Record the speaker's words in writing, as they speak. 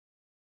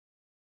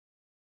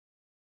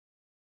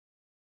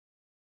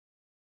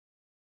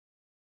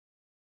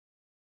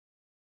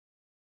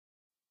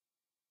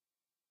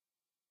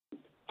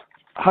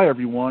Hi,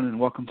 everyone, and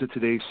welcome to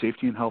today's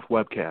Safety and Health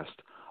webcast,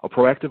 a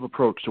proactive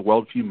approach to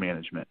weld fume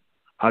management,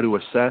 how to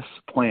assess,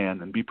 plan,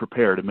 and be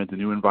prepared amid the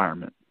new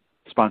environment,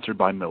 sponsored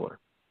by Miller.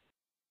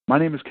 My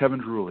name is Kevin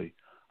Drewley.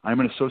 I'm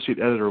an associate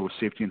editor with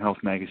Safety and Health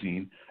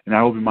magazine, and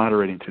I will be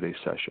moderating today's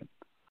session.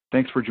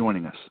 Thanks for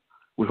joining us.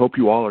 We hope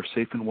you all are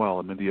safe and well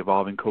amid the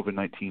evolving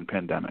COVID-19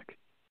 pandemic.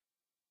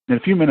 In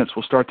a few minutes,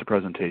 we'll start the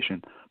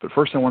presentation, but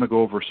first I want to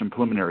go over some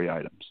preliminary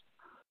items.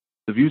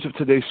 The views of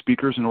today's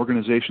speakers and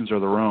organizations are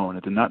their own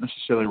and do not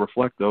necessarily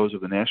reflect those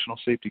of the National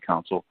Safety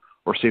Council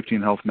or Safety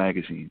and Health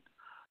magazine.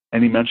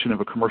 Any mention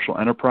of a commercial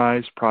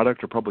enterprise,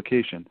 product, or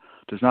publication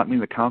does not mean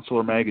the council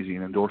or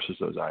magazine endorses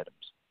those items.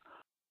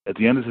 At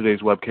the end of today's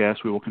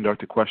webcast, we will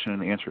conduct a question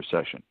and answer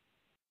session.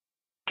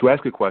 To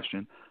ask a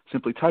question,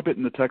 simply type it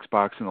in the text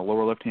box in the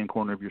lower left-hand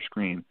corner of your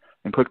screen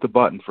and click the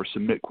button for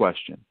Submit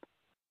Question.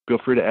 Feel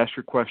free to ask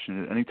your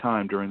question at any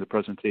time during the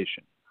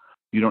presentation.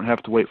 You don't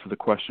have to wait for the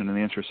question and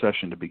answer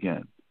session to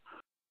begin.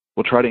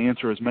 We'll try to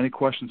answer as many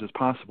questions as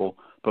possible,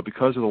 but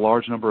because of the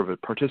large number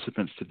of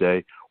participants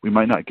today, we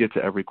might not get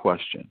to every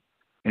question.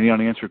 Any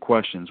unanswered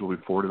questions will be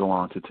forwarded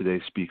along to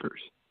today's speakers.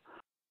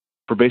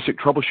 For basic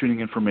troubleshooting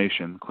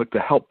information, click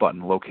the Help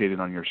button located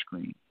on your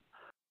screen.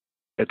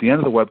 At the end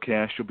of the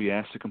webcast, you'll be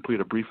asked to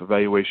complete a brief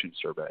evaluation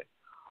survey.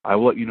 I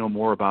will let you know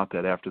more about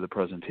that after the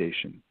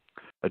presentation.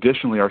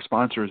 Additionally, our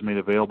sponsor has made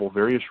available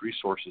various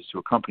resources to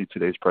accompany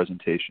today's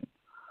presentation.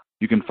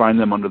 You can find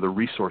them under the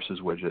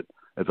Resources widget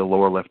at the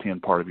lower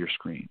left-hand part of your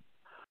screen.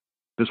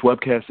 This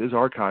webcast is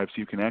archived so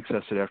you can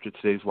access it after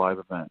today's live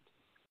event.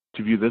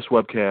 To view this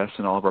webcast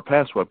and all of our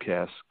past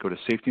webcasts, go to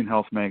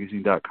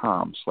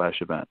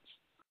safetyandhealthmagazine.com/events.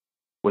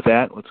 With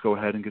that, let's go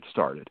ahead and get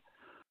started.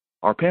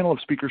 Our panel of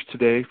speakers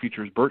today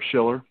features Bert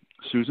Schiller,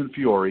 Susan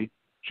Fiore,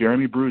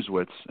 Jeremy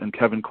Bruzewitz, and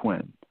Kevin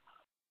Quinn.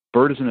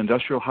 Bert is an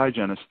industrial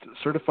hygienist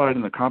certified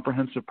in the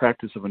comprehensive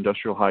practice of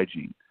industrial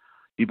hygiene.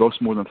 He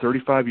boasts more than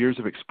 35 years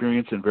of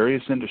experience in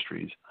various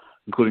industries,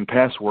 including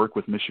past work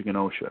with Michigan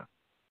OSHA.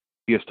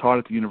 He has taught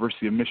at the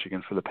University of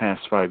Michigan for the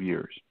past 5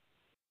 years.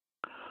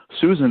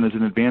 Susan is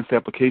an advanced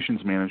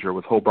applications manager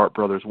with Hobart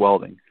Brothers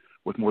Welding,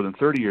 with more than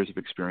 30 years of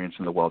experience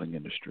in the welding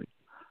industry.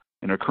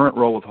 In her current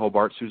role with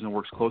Hobart, Susan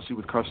works closely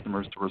with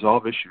customers to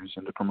resolve issues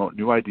and to promote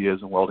new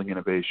ideas and welding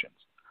innovations.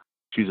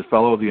 She's a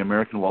fellow of the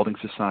American Welding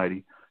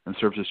Society and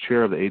serves as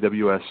chair of the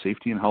AWS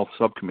Safety and Health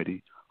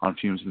Subcommittee on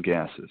Fumes and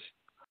Gases.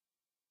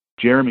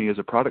 Jeremy is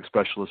a product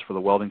specialist for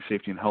the Welding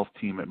Safety and Health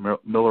team at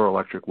Miller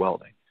Electric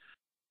Welding.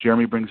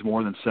 Jeremy brings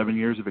more than 7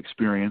 years of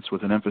experience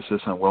with an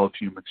emphasis on weld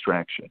fume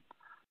extraction.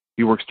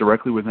 He works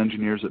directly with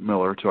engineers at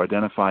Miller to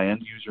identify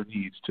end-user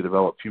needs to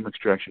develop fume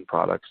extraction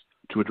products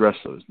to address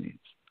those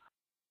needs.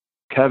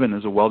 Kevin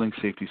is a Welding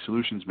Safety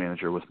Solutions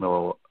Manager with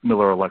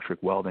Miller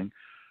Electric Welding,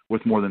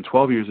 with more than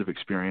 12 years of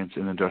experience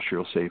in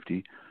industrial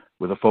safety,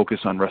 with a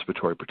focus on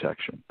respiratory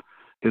protection.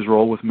 His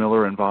role with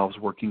Miller involves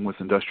working with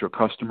industrial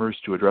customers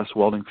to address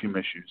welding fume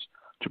issues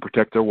to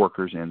protect their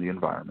workers and the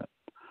environment.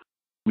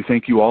 We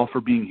thank you all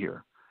for being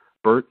here.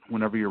 Bert,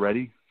 whenever you're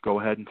ready,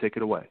 go ahead and take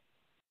it away.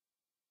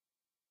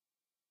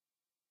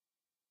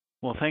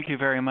 Well, thank you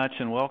very much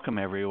and welcome,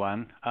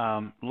 everyone.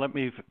 Let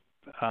me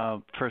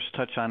first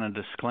touch on a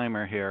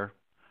disclaimer here.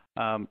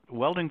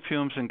 Welding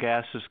fumes and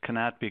gases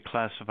cannot be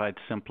classified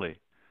simply.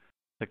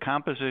 The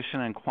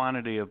composition and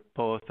quantity of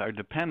both are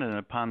dependent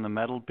upon the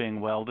metal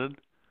being welded,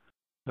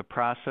 the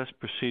process,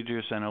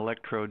 procedures, and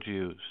electrodes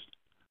used,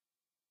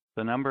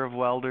 the number of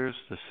welders,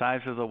 the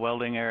size of the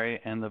welding area,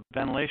 and the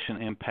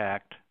ventilation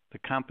impact the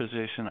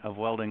composition of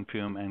welding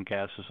fume and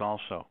gases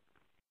also.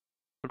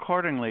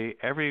 Accordingly,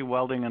 every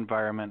welding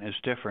environment is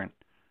different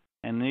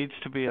and needs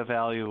to be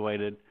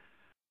evaluated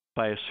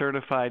by a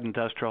certified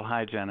industrial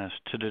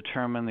hygienist to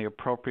determine the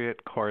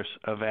appropriate course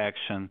of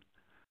action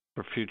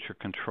for future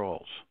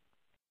controls.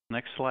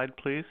 Next slide,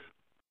 please.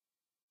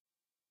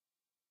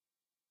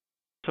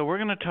 So we're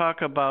going to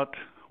talk about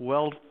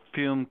weld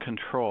fume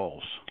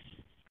controls.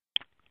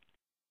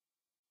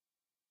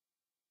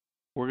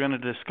 We're going to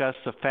discuss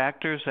the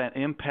factors that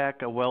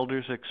impact a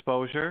welder's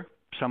exposure.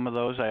 Some of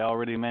those I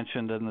already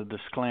mentioned in the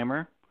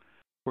disclaimer.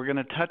 We're going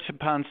to touch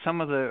upon some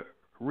of the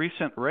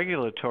recent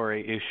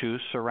regulatory issues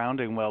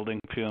surrounding welding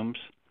fumes.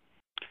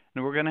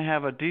 And we're going to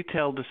have a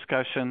detailed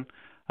discussion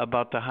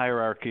about the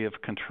hierarchy of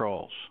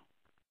controls.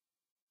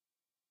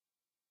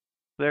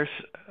 There's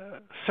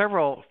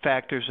several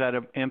factors that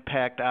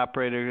impact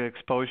operator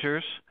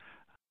exposures.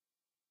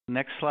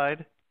 Next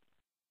slide.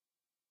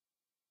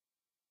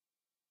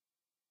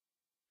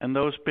 And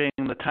those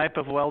being the type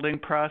of welding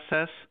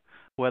process,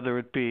 whether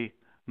it be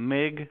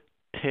MIG,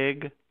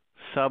 TIG,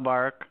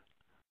 sub-arc,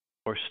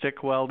 or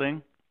stick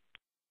welding.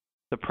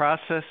 The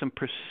process and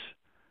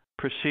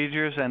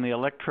procedures and the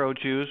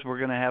electrodes used. We're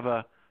going to have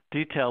a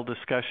detailed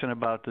discussion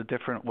about the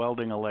different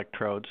welding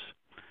electrodes.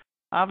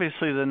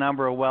 Obviously, the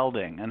number of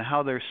welding and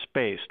how they're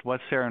spaced.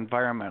 What's their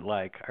environment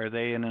like? Are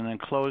they in an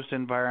enclosed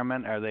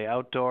environment? Are they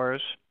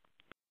outdoors?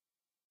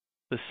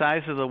 The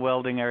size of the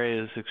welding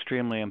area is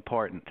extremely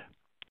important.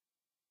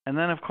 And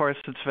then, of course,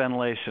 it's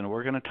ventilation.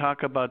 We're going to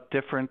talk about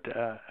different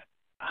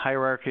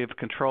hierarchy of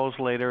controls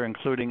later,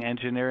 including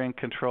engineering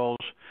controls,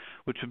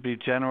 which would be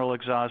general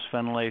exhaust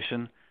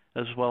ventilation,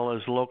 as well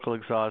as local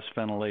exhaust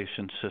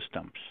ventilation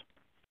systems.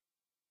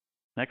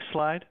 Next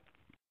slide.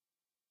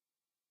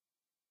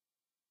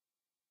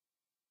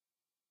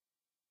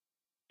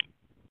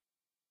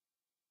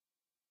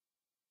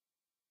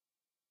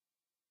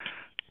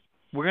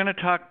 We're going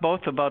to talk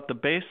both about the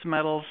base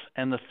metals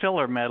and the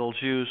filler metals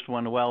used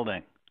when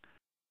welding.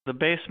 The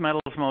base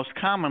metals most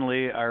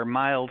commonly are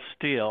mild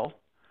steel,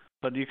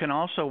 but you can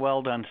also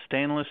weld on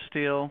stainless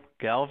steel,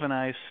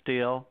 galvanized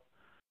steel,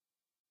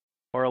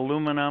 or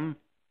aluminum.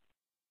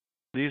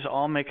 These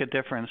all make a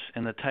difference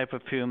in the type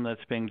of fume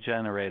that's being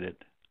generated.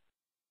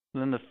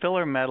 Then the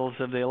filler metals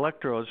of the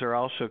electrodes are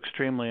also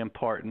extremely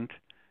important,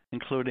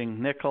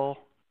 including nickel,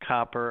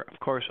 copper, of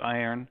course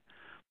iron,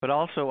 but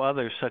also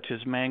others such as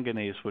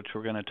manganese, which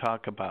we're going to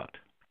talk about.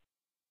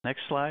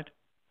 Next slide.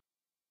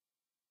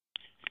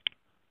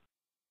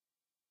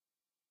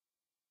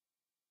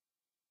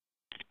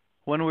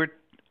 When we're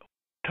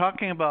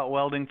talking about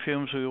welding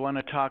fumes, we want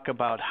to talk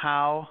about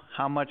how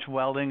much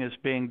welding is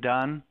being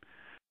done.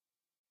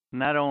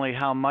 Not only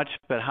how much,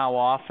 but how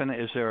often.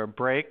 Is there a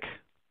break?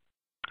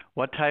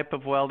 What type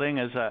of welding?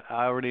 As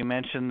I already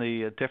mentioned,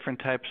 the different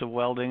types of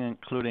welding,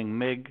 including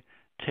MIG,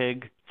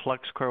 TIG,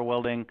 flux core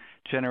welding,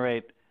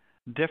 generate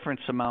different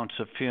amounts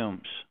of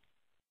fumes.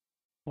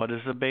 What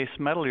is the base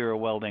metal you're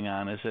welding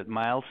on? Is it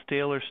mild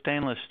steel or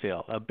stainless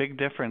steel? A big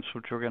difference,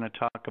 which we're going to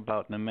talk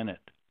about in a minute.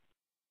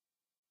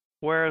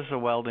 Where is the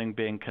welding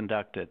being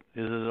conducted?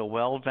 Is it a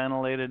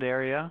well-ventilated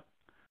area?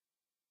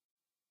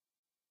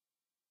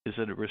 Is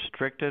it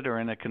restricted or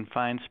in a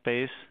confined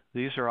space?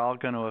 These are all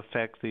going to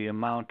affect the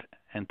amount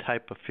and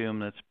type of fume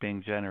that's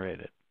being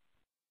generated.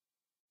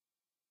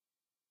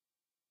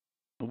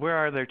 Where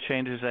are there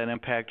changes that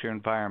impact your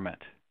environment?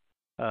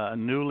 A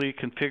newly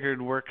configured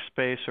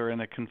workspace or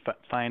in a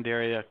confined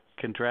area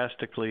can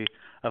drastically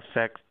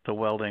affect the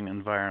welding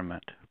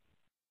environment.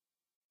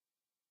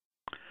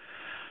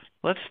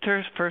 Let's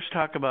first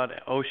talk about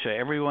OSHA.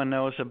 Everyone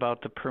knows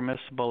about the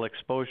permissible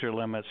exposure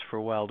limits for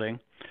welding.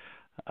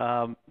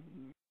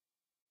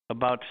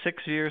 About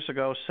 7 years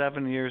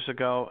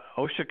ago,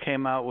 OSHA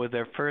came out with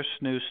their first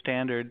new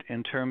standard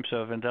in terms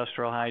of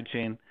industrial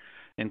hygiene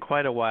in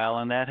quite a while,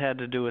 and that had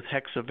to do with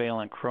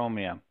hexavalent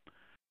chromium.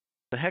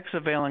 The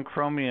hexavalent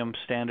chromium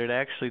standard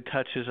actually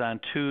touches on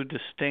two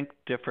distinct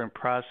different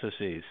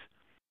processes.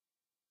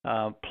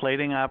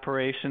 Plating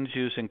operations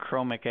using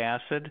chromic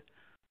acid,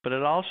 but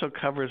it also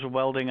covers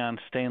welding on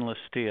stainless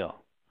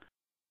steel.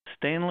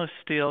 Stainless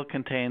steel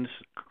contains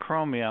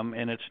chromium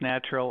in its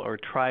natural or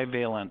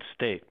trivalent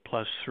state,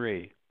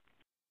 +3.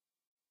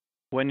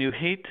 When you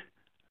heat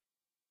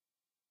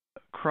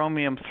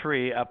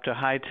chromium-3 up to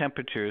high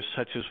temperatures,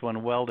 such as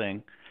when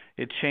welding,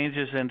 it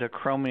changes into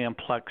chromium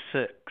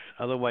 +6,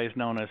 otherwise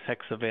known as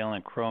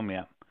hexavalent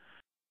chromium.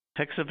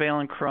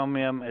 Hexavalent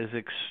chromium is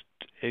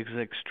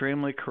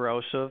extremely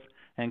corrosive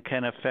and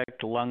can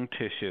affect lung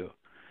tissue.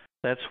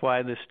 That's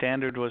why the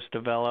standard was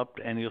developed,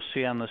 and you'll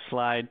see on the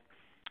slide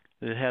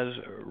it has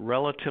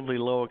relatively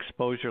low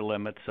exposure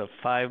limits of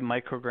 5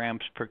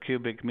 micrograms per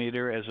cubic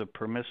meter as a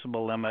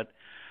permissible limit,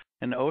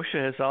 and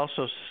OSHA has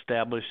also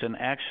established an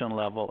action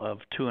level of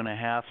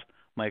 2.5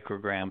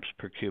 micrograms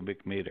per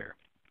cubic meter.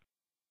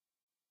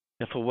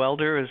 If a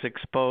welder is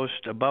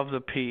exposed above the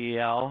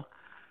PEL,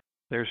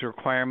 there's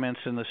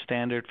requirements in the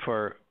standard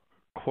for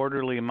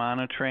quarterly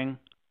monitoring,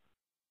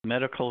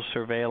 medical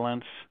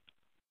surveillance,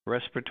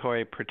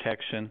 respiratory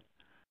protection,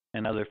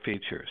 and other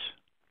features.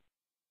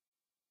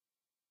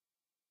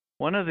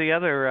 One of the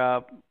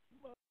other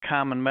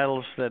common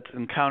metals that's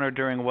encountered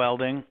during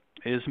welding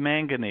is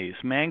manganese.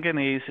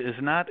 Manganese is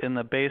not in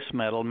the base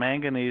metal.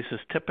 Manganese is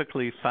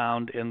typically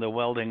found in the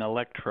welding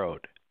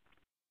electrode.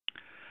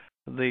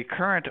 The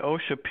current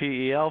OSHA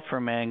PEL for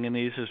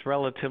manganese is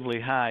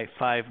relatively high,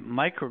 5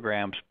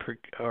 micrograms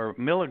or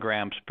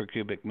milligrams per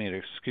cubic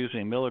meter,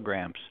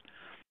 milligrams.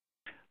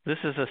 This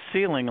is a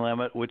ceiling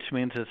limit, which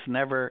means it's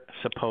never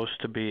supposed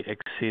to be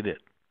exceeded.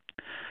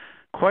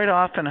 Quite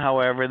often,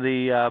 however,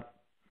 the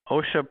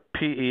OSHA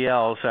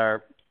PELs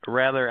are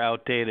rather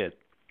outdated.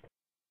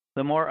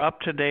 The more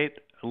up-to-date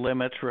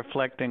limits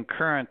reflecting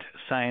current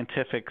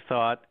scientific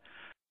thought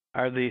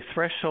are the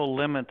threshold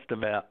limit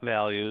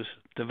values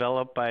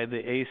developed by the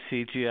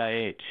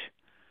ACGIH,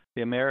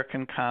 the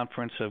American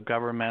Conference of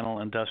Governmental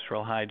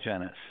Industrial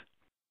Hygienists.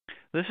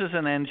 This is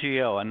an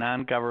NGO, a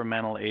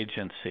non-governmental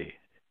agency.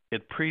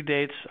 It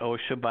predates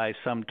OSHA by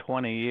some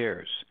 20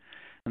 years,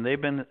 and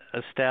they've been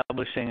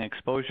establishing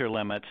exposure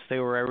limits. They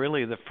were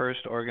really the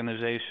first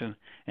organization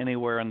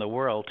anywhere in the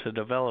world to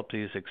develop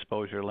these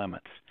exposure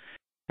limits.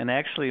 And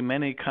actually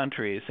many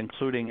countries,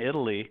 including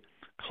Italy,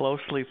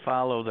 closely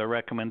follow the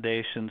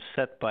recommendations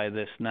set by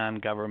this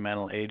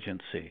non-governmental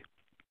agency.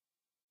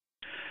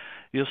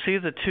 You'll see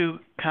the two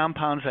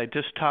compounds I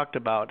just talked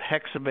about,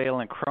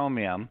 hexavalent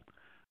chromium,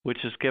 which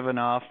is given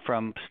off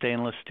from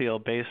stainless steel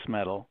base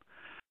metal.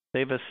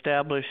 They've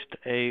established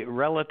a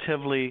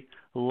relatively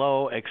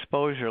low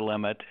exposure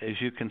limit, as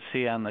you can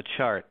see on the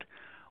chart,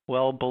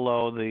 well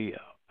below the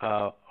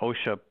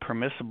OSHA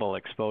permissible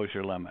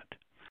exposure limit.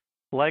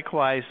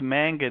 Likewise,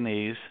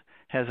 manganese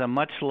has a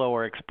much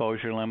lower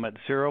exposure limit,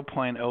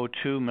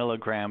 0.02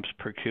 milligrams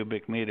per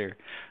cubic meter.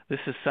 This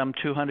is some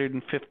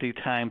 250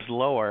 times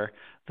lower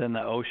than the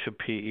OSHA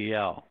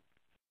PEL.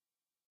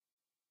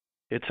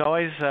 It's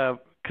always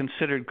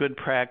considered good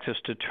practice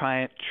to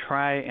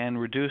try and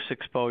reduce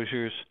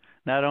exposures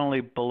not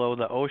only below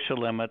the OSHA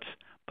limits,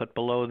 but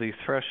below the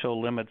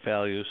threshold limit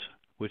values,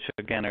 which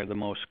again are the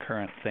most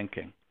current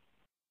thinking.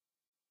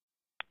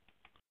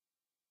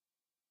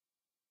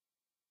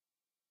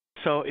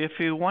 So if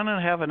you want to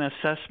have an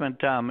assessment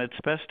done, it's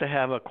best to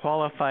have a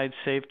qualified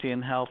safety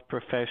and health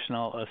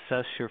professional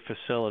assess your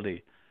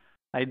facility.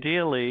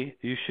 Ideally,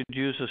 you should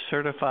use a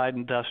certified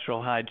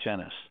industrial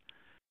hygienist.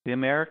 The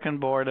American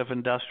Board of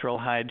Industrial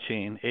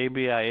Hygiene,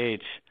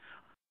 ABIH,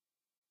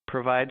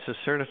 provides a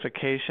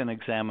certification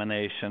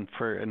examination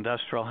for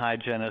industrial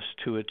hygienists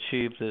to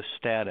achieve this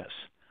status.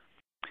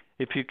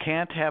 If you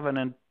can't have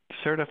a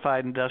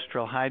certified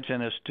industrial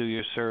hygienist do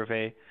your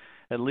survey,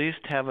 at least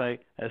have an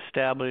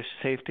established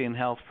safety and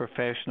health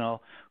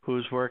professional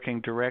who's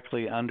working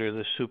directly under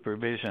the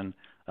supervision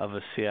of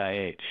a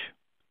CIH.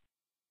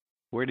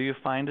 Where do you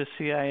find a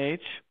CIH?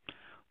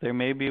 There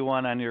may be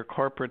one on your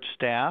corporate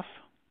staff.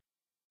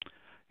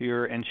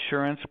 Your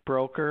insurance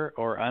broker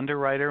or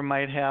underwriter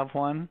might have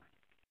one.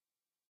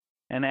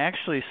 And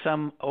actually,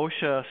 some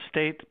OSHA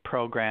state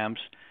programs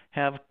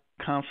have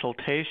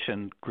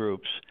consultation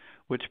groups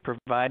which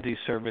provide these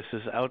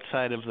services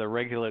outside of the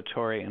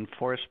regulatory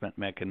enforcement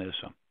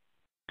mechanism.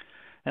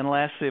 And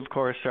lastly, of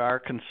course, there are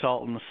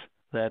consultants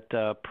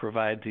that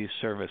provide these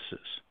services.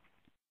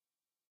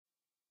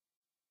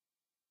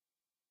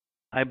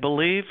 I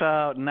believe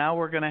now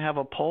we're going to have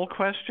a poll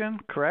question,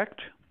 correct?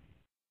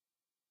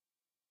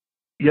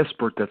 Yes,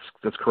 Bert,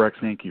 that's correct.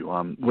 Thank you.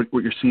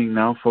 What you're seeing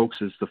now, folks,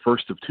 is the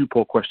first of two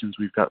poll questions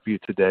we've got for you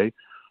today.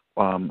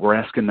 We're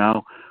asking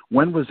now,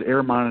 when was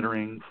air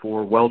monitoring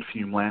for weld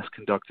fume last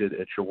conducted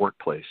at your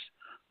workplace?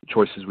 The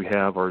choices we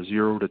have are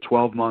 0 to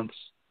 12 months,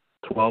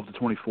 12 to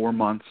 24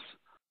 months,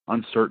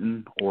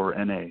 uncertain, or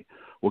NA.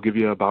 We'll give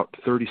you about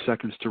 30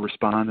 seconds to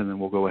respond, and then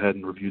we'll go ahead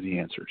and review the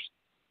answers.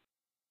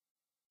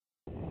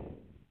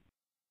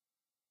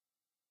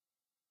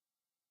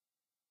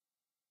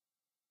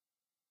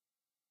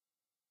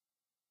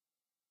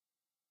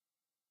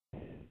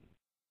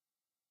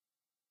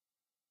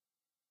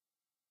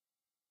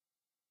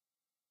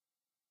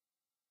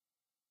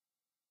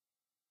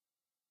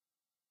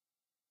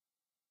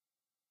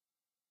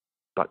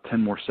 About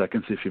 10 more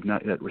seconds if you've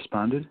not yet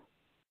responded.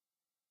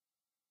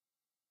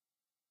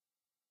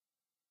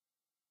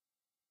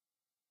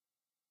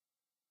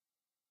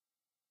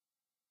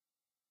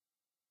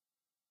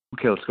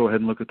 Okay, let's go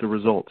ahead and look at the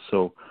results.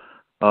 So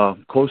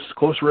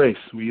close race.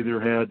 We either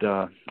had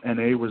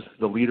NA was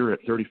the leader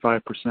at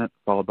 35%,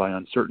 followed by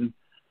uncertain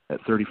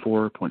at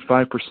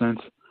 34.5%,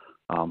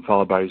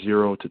 followed by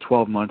 0 to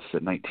 12 months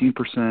at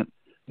 19%,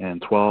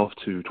 and 12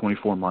 to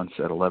 24 months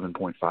at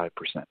 11.5%.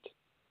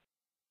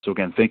 So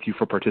again, thank you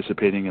for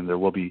participating, and there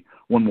will be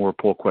one more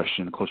poll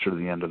question closer to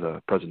the end of the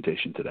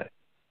presentation today.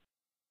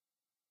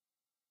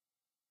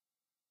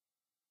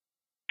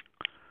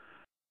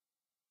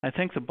 I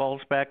think the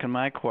ball's back in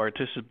my court.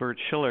 This is Bert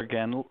Schiller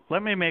again.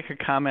 Let me make a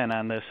comment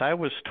on this. I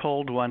was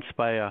told once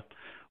by a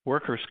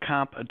workers'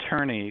 comp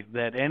attorney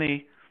that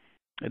any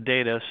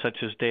data, such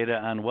as data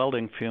on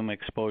welding fume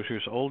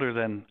exposures older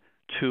than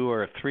 2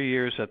 or 3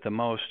 years at the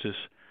most, is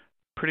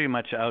pretty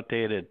much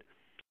outdated.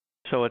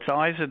 So it's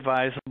always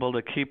advisable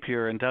to keep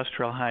your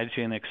industrial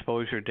hygiene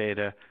exposure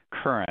data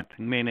current,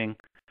 meaning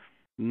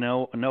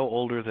no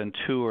older than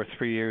 2 or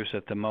 3 years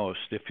at the most.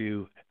 If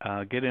you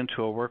get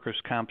into a workers'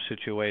 comp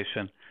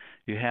situation,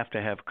 you have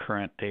to have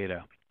current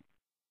data.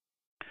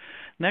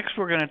 Next,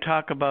 we're going to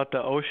talk about the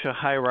OSHA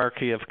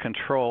hierarchy of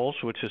controls,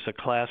 which is a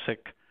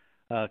classic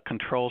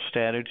control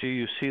strategy.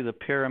 You see the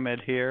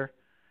pyramid here.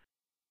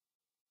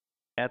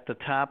 At the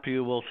top,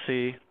 you will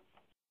see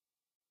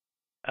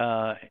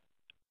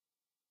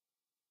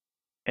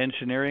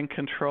engineering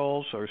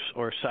controls,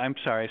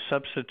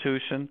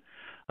 substitution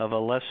of a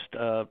less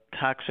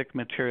toxic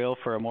material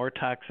for a more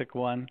toxic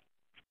one.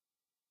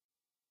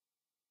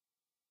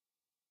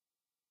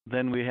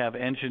 Then we have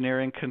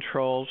engineering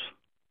controls,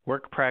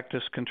 work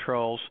practice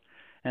controls,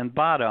 and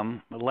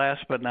bottom,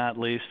 last but not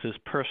least, is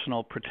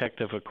personal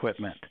protective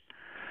equipment.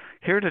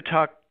 Here to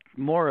talk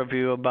more of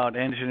you about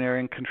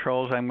engineering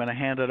controls, I'm going to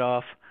hand it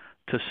off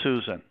to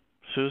Susan.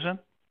 Susan?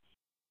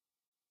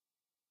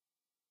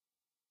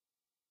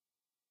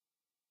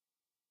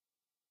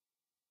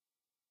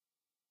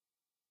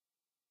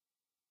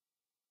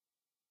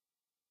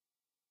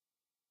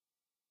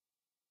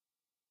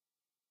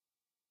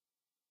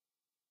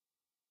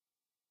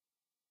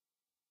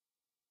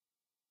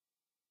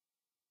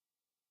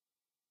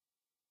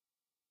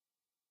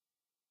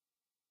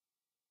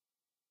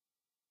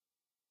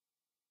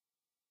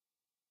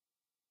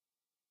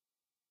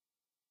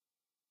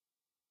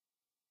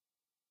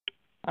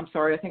 I'm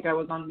sorry, I think I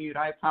was on mute.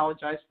 I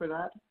apologize for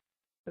that.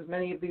 As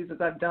many of these as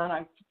I've done,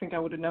 I think I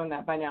would have known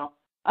that by now.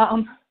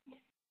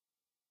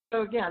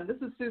 So again, this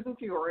is Susan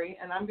Fiore,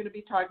 and I'm going to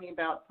be talking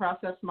about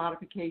process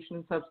modification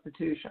and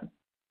substitution.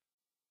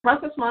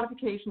 Process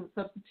modification and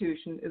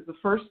substitution is the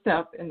first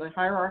step in the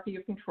hierarchy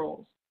of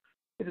controls.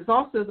 It is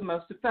also the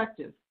most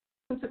effective,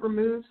 since it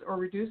removes or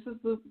reduces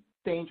the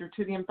danger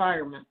to the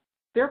environment,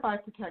 thereby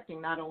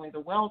protecting not only the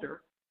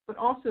welder, but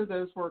also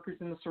those workers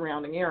in the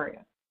surrounding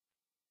area.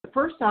 The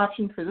first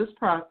option for this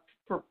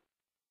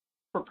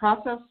for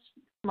process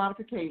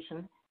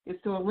modification is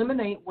to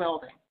eliminate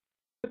welding.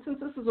 But since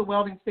this is a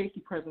welding safety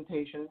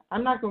presentation,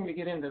 I'm not going to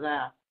get into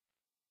that.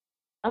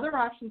 Other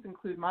options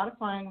include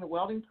modifying the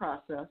welding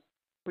process,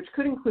 which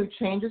could include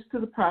changes to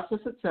the process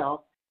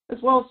itself, as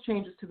well as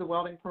changes to the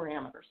welding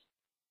parameters.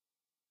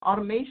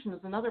 Automation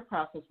is another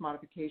process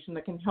modification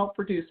that can help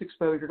reduce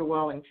exposure to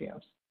welding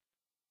fumes.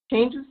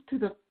 Changes to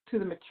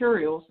the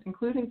materials,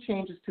 including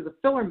changes to the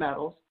filler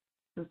metals,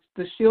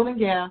 the shielding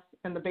gas,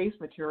 and the base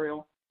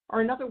material, are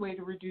another way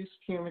to reduce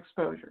fume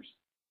exposures.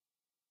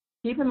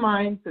 Keep in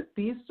mind that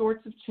these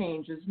sorts of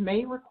changes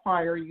may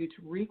require you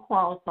to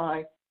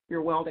requalify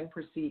your welding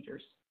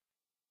procedures.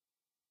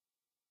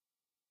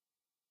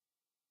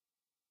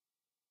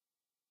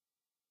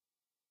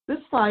 This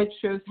slide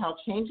shows how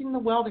changing the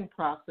welding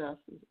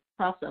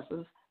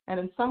processes, and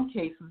in some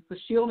cases the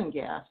shielding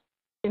gas,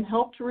 can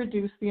help to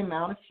reduce the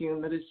amount of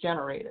fume that is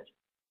generated.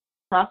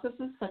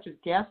 Processes such as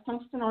gas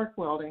tungsten arc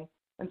welding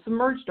and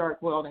submerged arc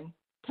welding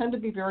tend to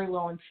be very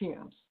low in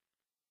fumes.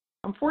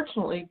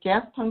 Unfortunately,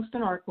 gas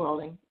tungsten arc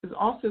welding is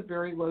also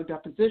very low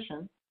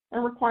deposition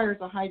and requires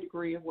a high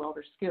degree of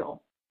welder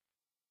skill.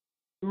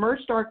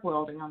 Submerged arc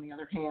welding, on the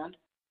other hand,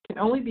 can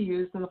only be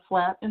used in the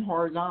flat and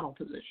horizontal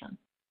position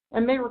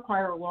and may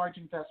require a large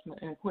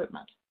investment in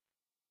equipment.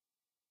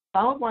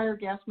 Solid wire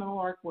gas metal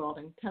arc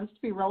welding tends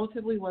to be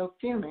relatively low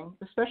fuming,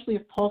 especially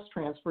if pulse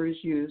transfer is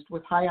used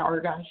with high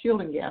argon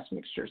shielding gas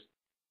mixtures.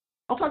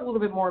 I'll talk a little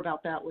bit more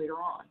about that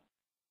later on.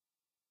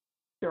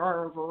 There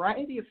are a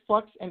variety of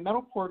flux and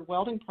metal cord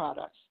welding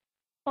products,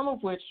 some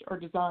of which are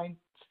designed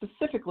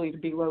specifically to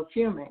be low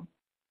fuming,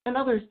 and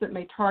others that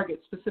may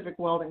target specific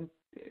elements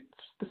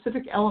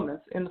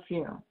in the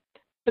fume,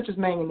 such as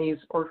manganese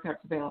or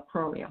hexavalent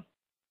chromium.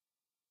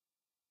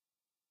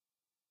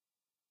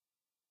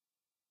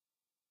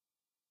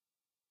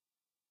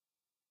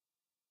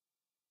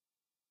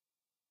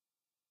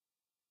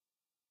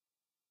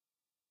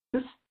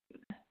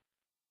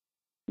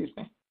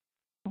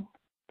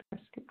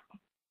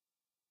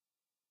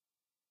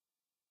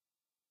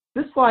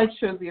 This slide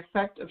shows the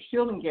effect of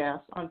shielding gas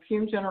on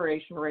fume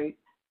generation rate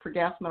for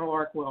gas metal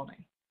arc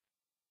welding.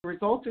 The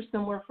results are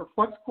similar for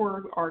flux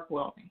core arc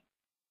welding.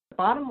 The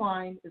bottom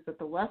line is that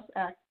the less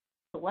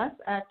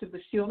active the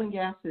shielding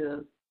gas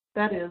is,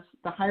 that is,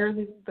 the higher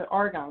the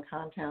argon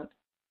content,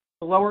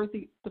 the lower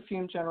the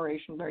fume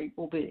generation rate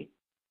will be.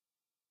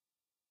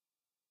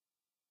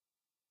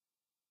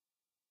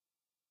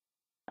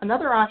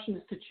 Another option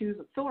is to choose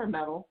a filler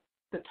metal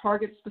that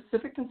targets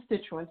specific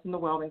constituents in the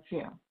welding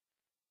fume.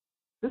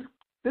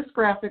 This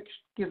graphic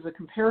gives a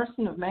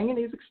comparison of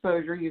manganese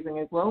exposure using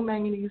a low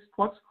manganese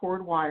flux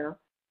cord wire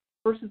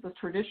versus a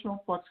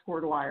traditional flux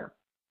cord wire.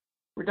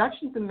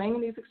 Reductions in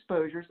manganese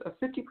exposures of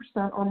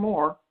 50% or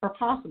more are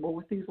possible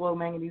with these low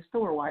manganese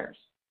filler wires.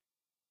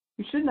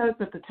 You should note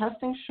that the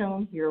testing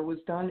shown here was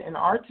done in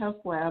our test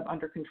lab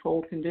under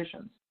controlled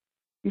conditions.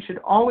 You should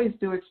always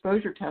do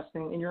exposure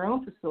testing in your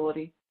own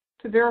facility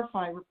to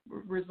verify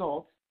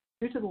results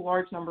due to the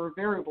large number of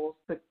variables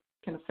that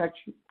can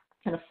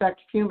affect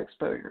fume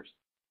exposures.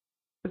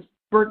 As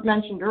Bert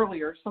mentioned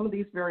earlier, some of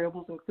these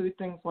variables include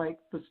things like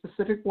the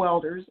specific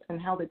welders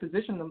and how they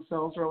position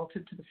themselves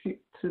relative to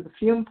the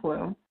fume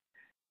plume,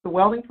 the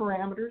welding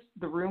parameters,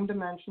 the room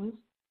dimensions,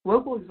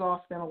 local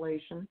exhaust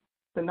ventilation,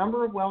 the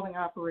number of welding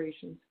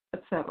operations,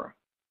 etc.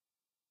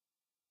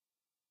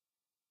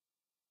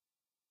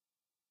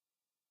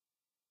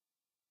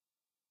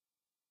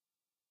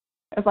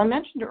 As I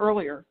mentioned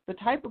earlier, the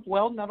type of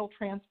weld metal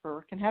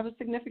transfer can have a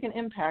significant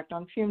impact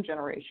on fume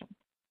generation.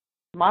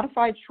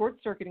 Modified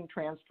short-circuiting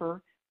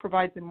transfer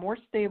provides a more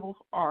stable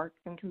arc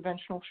than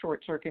conventional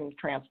short-circuiting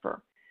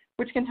transfer,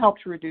 which can help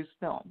to reduce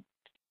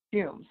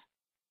fumes.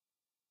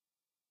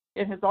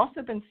 It has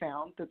also been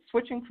found that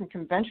switching from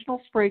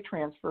conventional spray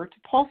transfer to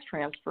pulse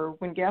transfer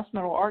when gas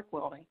metal arc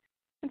welding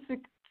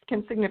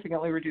can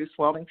significantly reduce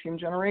welding fume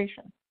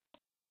generation.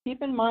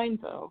 Keep in mind,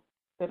 though,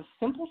 that a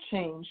simple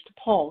change to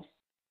pulse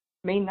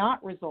may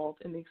not result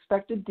in the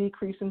expected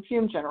decrease in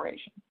fume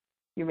generation.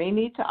 You may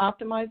need to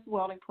optimize the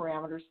welding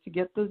parameters to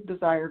get the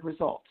desired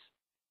results.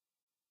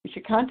 You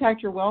should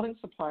contact your welding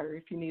supplier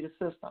if you need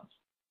assistance.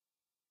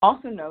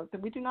 Also note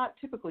that we do not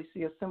typically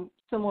see a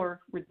similar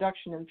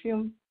reduction in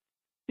fume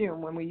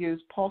when we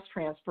use pulse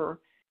transfer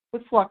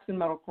with flux and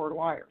metal cord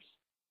wires.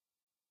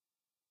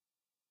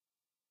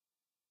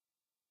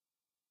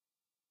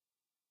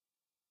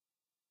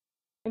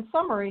 In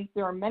summary,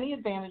 there are many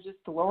advantages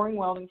to lowering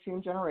welding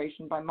fume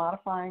generation by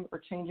modifying or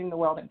changing the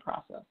welding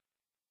process,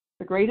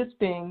 the greatest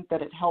being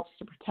that it helps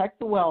to protect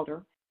the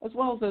welder as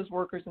well as those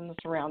workers in the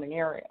surrounding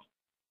area.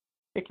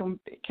 It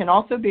can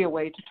also be a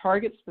way to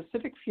target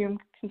specific fume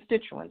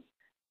constituents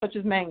such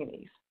as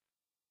manganese.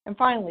 And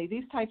finally,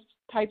 these types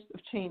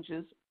of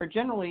changes are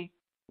generally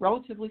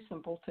relatively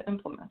simple to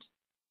implement.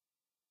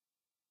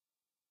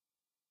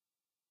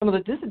 Some of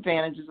the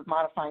disadvantages of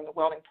modifying the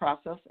welding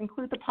process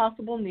include the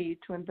possible need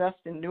to invest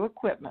in new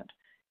equipment,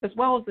 as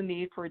well as the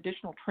need for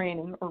additional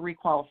training or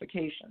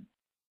requalification.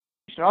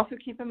 You should also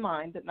keep in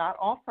mind that not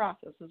all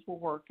processes will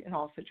work in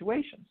all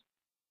situations.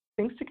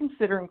 Things to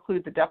consider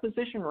include the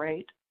deposition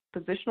rate,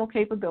 positional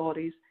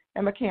capabilities,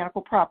 and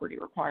mechanical property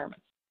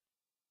requirements.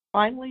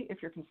 Finally,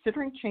 if you're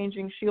considering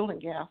changing shielding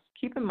gas,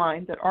 keep in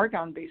mind that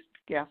argon-based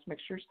gas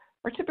mixtures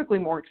are typically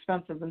more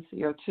expensive than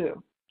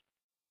CO2.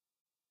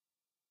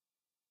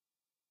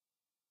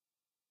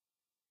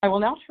 I will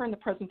now turn the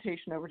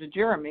presentation over to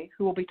Jeremy,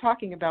 who will be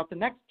talking about the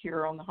next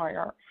tier on the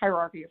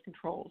hierarchy of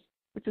controls,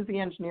 which is the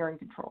engineering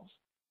controls.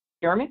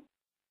 Jeremy?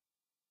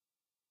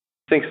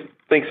 Thanks,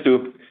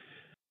 Stu.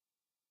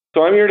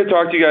 So I'm here to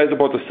talk to you guys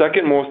about the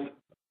second most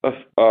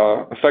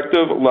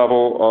effective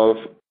level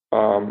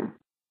of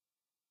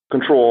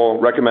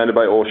control recommended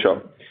by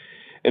OSHA.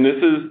 And this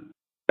is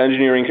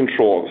engineering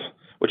controls,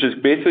 which is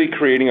basically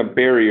creating a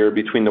barrier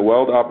between the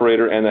weld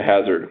operator and the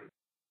hazard.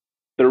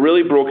 They're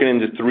really broken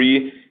into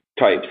three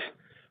types: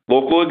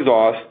 local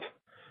exhaust,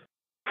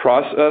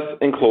 process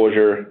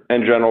enclosure,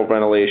 and general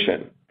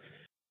ventilation.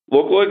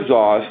 Local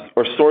exhaust,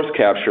 or source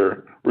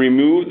capture,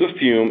 removes the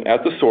fume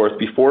at the source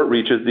before it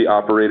reaches the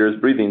operator's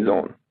breathing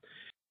zone.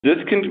 This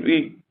can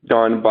be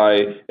done by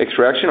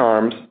extraction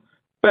arms,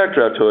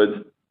 backdraft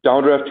hoods,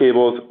 downdraft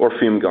tables, or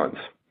fume guns.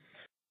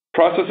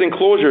 Process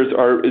enclosures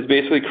is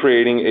basically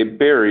creating a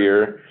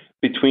barrier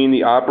between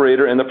the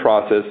operator and the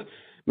process,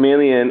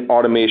 mainly in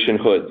automation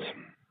hoods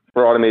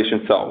or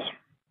automation cells.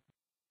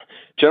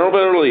 General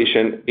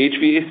ventilation,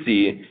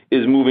 HVAC,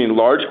 is moving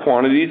large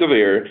quantities of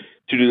air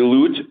to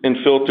dilute and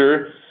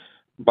filter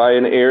by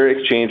an air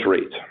exchange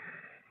rate.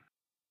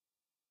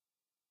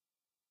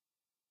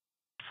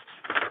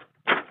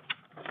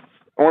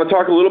 I want to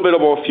talk a little bit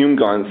about fume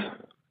guns.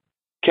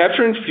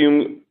 Capturing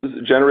fume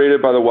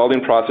generated by the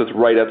welding process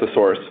right at the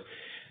source.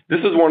 This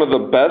is one of the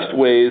best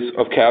ways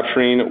of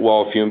capturing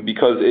weld fume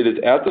because it is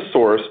at the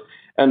source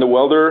and the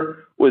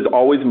welder is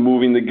always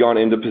moving the gun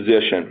into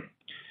position.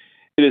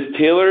 It is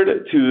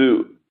tailored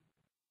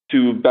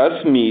to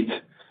best meet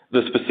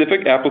the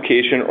specific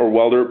application or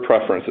welder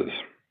preferences.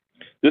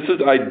 This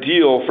is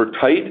ideal for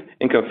tight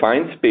and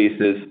confined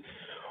spaces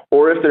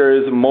or if there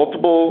is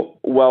multiple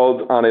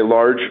welds on a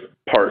large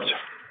part.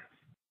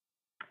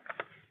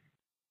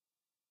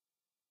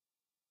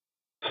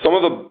 Some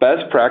of the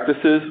best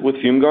practices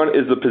with fume gun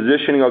is the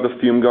positioning of the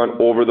fume gun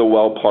over the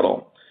weld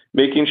puddle,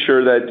 making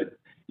sure that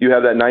you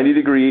have that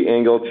 90-degree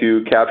angle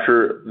to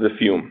capture the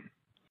fume.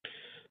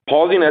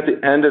 Pausing at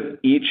the end of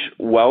each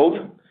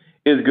weld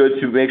is good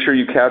to make sure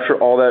you capture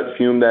all that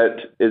fume that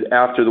is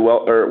after the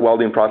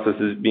welding process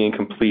is being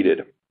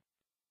completed.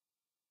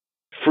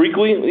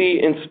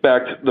 Frequently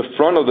inspect the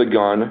front of the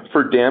gun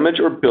for damage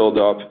or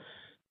buildup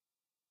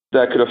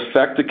that could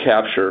affect the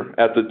capture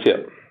at the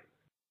tip.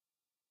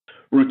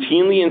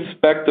 Routinely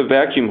inspect the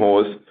vacuum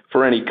hose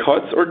for any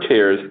cuts or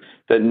tears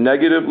that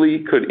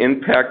negatively could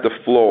impact the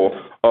flow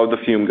of the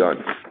fume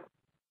gun.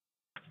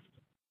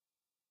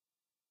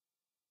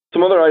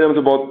 Some other items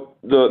about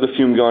the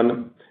fume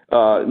gun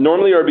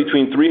normally are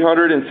between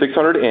 300 and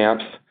 600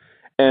 amps,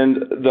 and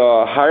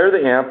the higher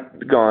the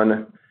amp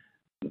gun,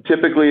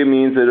 typically it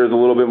means that there's a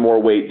little bit more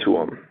weight to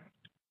them.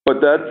 But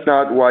that's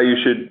not why you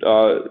should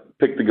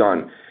pick the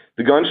gun.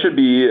 The gun should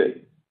be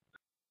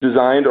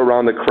designed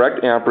around the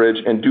correct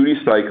amperage and duty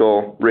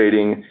cycle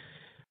rating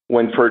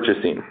when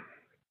purchasing.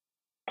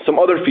 Some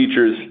other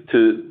features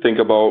to think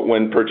about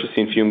when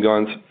purchasing fume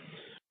guns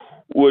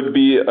would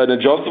be an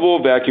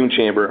adjustable vacuum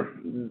chamber.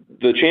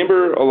 The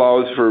chamber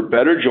allows for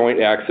better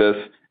joint access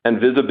and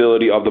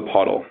visibility of the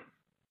puddle.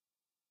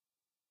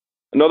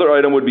 Another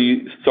item would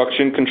be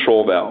suction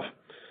control valve.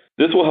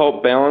 This will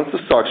help balance the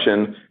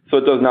suction so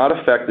it does not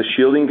affect the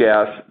shielding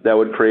gas that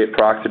would create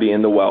porosity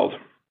in the weld.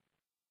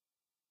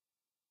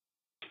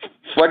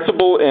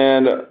 Flexible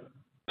and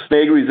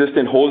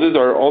snag-resistant hoses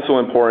are also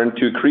important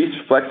to increase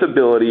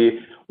flexibility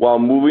while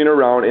moving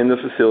around in the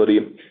facility.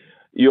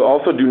 You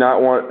also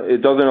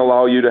it doesn't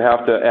allow you to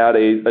have to add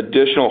an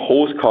additional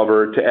hose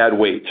cover to add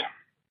weight.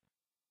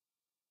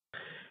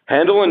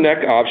 Handle and neck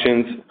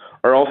options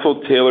are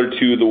also tailored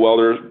to the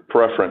welder's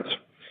preference.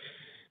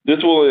 This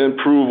will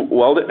improve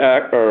weld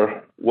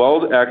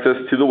access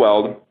to the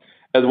weld,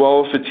 as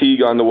well as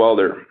fatigue on the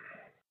welder.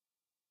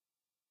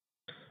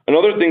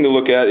 Another thing to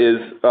look at is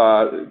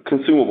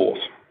consumables.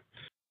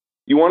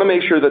 You want to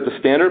make sure that the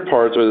standard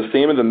parts are the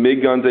same as the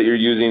MIG guns that you're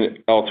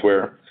using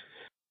elsewhere,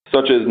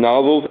 such as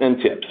nozzles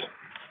and tips.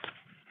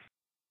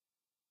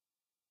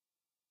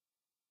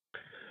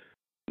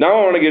 Now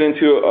I want to get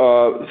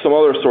into some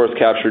other source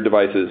capture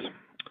devices.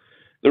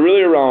 They're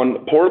really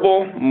around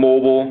portable,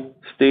 mobile,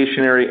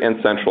 stationary, and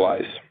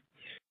centralized.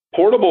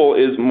 Portable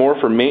is more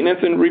for maintenance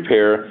and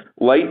repair,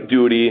 light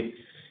duty,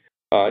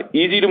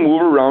 easy to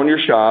move around your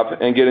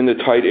shop and get into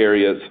tight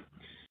areas.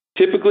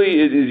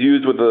 Typically, it is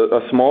used with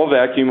a small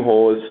vacuum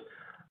hose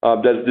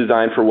that's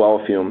designed for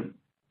weld fume.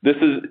 This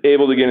is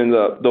able to get in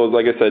those,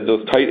 like I said,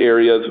 those tight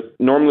areas,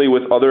 normally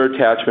with other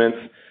attachments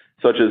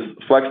such as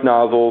flex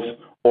nozzles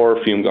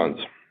or fume guns.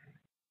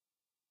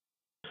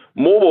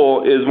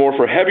 Mobile is more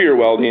for heavier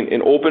welding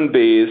in open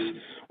bays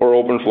or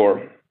open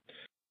floor.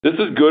 This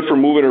is good for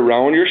moving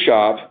around your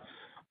shop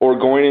or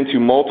going into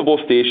multiple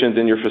stations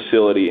in your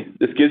facility.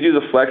 This gives you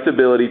the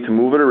flexibility to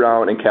move it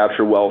around and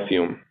capture weld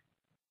fume.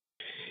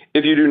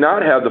 If you do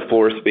not have the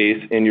floor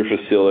space in your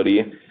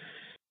facility,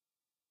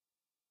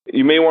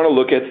 you may want to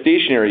look at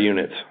stationary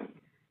units.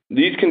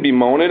 These can be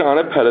mounted on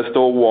a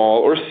pedestal, wall,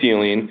 or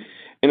ceiling,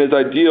 and is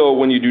ideal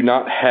when you do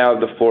not have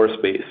the floor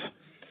space.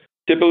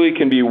 Typically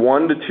can be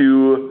 1 to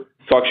 2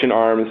 suction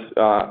arms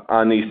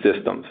on these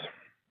systems.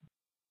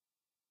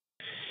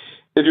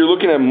 If you're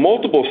looking at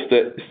multiple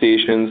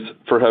stations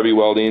for heavy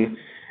welding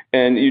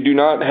and you do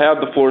not have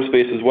the floor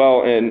space as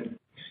well, and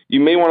you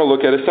may want to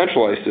look at a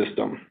centralized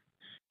system.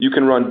 You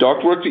can run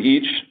ductwork to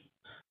each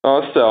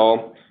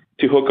cell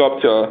to hook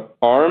up to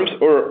arms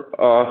or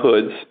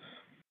hoods,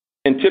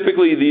 and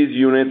typically these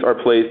units are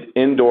placed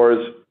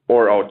indoors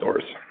or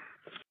outdoors.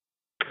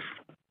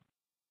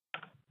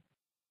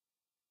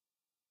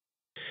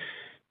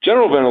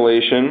 General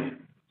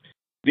ventilation.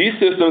 These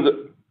systems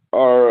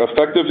are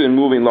effective in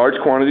moving large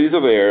quantities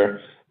of air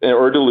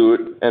or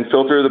dilute and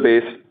filter the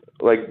base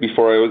like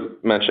before I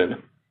mentioned.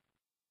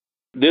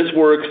 This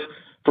works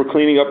for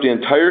cleaning up the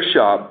entire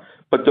shop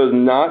but does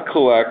not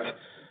collect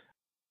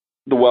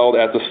the weld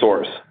at the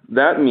source.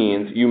 That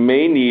means you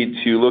may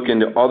need to look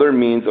into other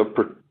means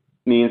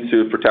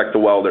to protect the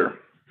welder.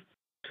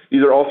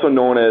 These are also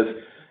known as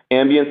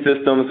ambient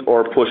systems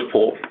or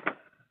push-pull.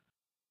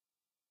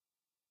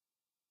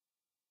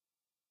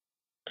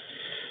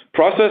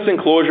 Process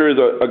enclosure is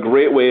a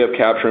great way of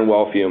capturing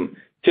weld fume.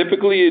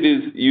 Typically, it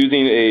is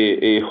using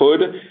a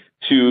hood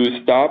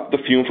to stop the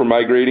fume from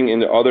migrating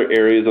into other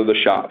areas of the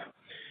shop.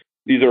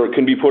 These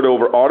can be put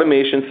over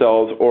automation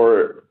cells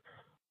or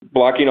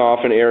blocking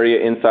off an area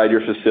inside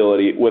your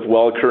facility with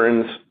weld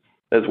curtains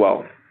as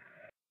well.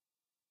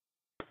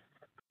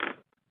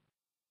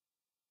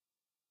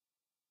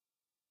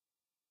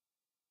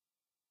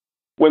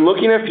 When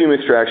looking at fume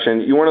extraction,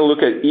 you want to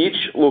look at each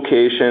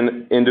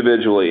location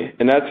individually,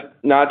 and that's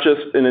not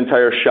just an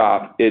entire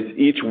shop, it's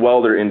each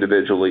welder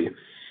individually.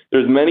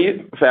 There's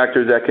many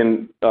factors that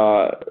can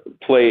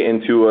play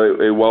into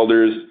a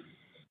welder's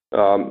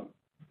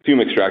fume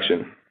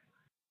extraction.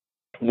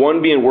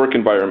 One being work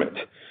environment.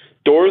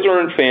 Doors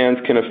or fans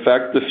can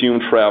affect the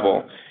fume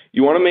travel.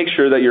 You want to make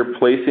sure that you're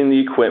placing the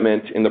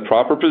equipment in the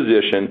proper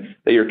position,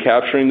 that you're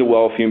capturing the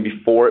weld fume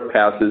before it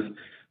passes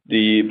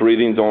the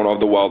breathing zone of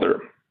the welder.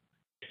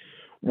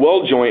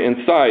 Weld joint and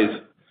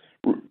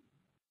size.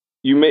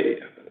 You may,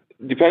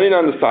 depending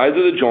on the size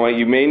of the joint,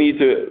 you may need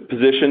to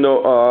position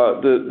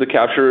the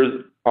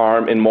capturer's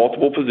arm in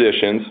multiple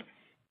positions,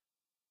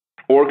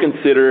 or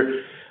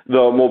consider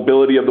the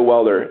mobility of the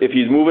welder. If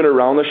he's moving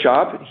around the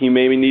shop, he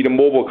may need a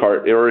mobile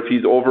cart, or if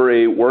he's over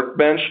a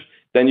workbench,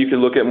 then you can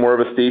look at more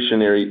of a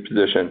stationary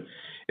position.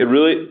 It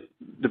really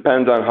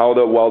depends on how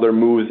the welder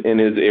moves in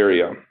his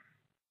area.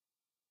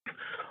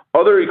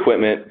 Other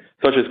equipment,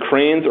 such as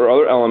cranes or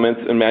other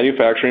elements in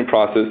manufacturing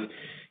process,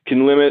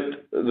 can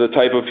limit the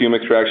type of fume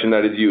extraction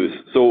that is used.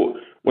 So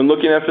when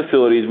looking at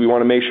facilities, we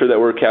want to make sure that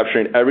we're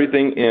capturing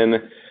everything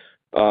in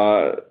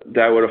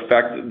that would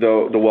affect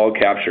the weld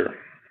capture.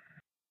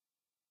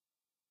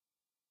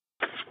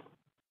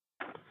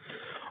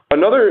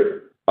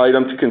 Another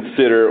item to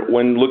consider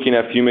when looking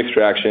at fume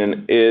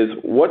extraction is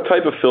what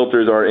type of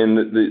filters are in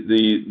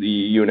the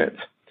unit.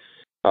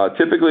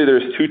 Typically,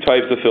 there's 2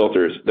 types of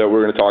filters that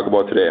we're going to talk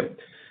about today.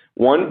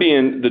 One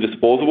being the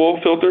disposable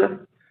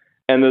filter,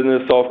 and then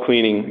the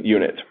self-cleaning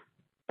unit.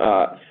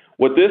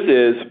 What this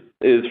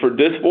is for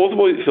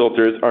disposable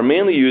filters are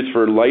mainly used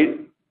for light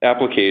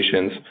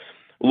applications,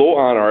 low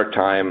on-arc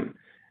time,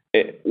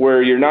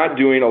 where you're not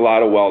doing a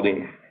lot of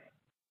welding.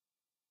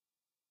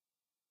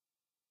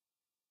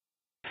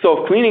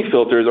 Self-cleaning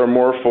filters are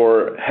more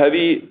for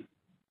heavy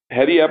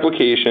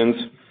applications,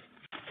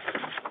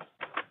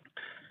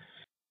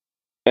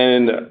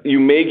 and you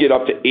may get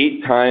up to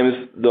 8 times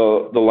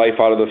the life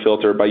out of the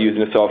filter by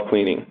using a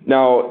self-cleaning.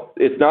 Now,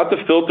 it's not the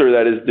filter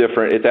that is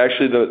different, it's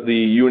actually the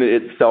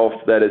unit itself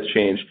that has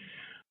changed.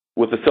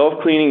 With the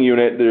self-cleaning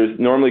unit, there's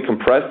normally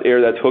compressed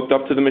air that's hooked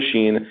up to the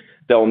machine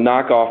that will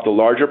knock off the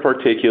larger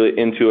particulate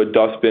into a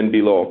dustbin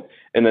below,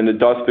 and then the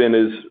dustbin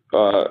is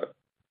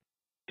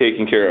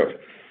taken care of.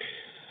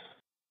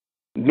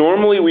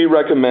 Normally, we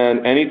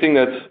recommend anything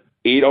that's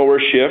 8-hour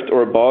shift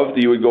or above,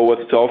 you would go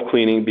with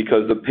self-cleaning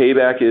because the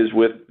payback is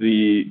with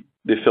the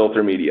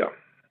filter media.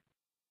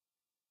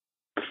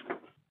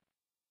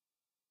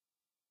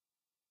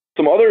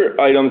 Some other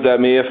items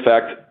that may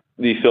affect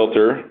the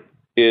filter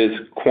is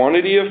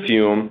quantity of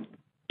fume,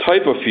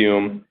 type of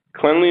fume,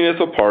 cleanliness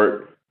of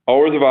part,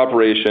 hours of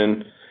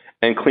operation,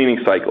 and cleaning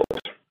cycles.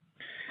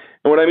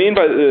 And what I mean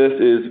by this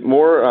is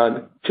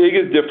more TIG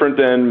is different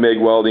than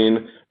MIG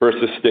welding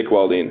versus stick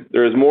welding.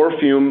 There is more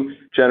fume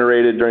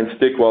generated during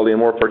stick welding,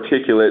 more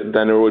particulate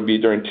than there would be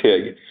during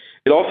TIG.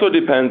 It also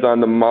depends on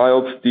the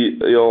mild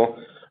steel,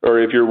 or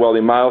if you're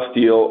welding mild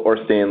steel or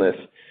stainless.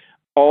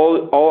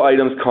 All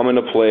items come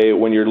into play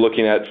when you're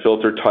looking at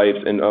filter types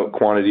and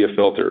quantity of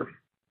filter.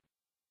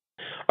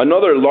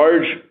 Another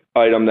large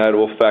item that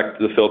will affect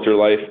the filter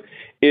life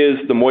is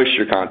the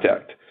moisture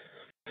contact.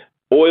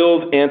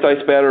 Oils,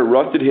 anti-spatter,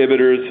 rust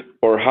inhibitors,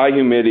 or high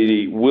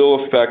humidity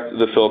will affect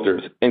the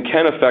filters and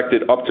can affect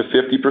it up to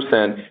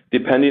 50%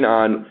 depending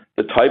on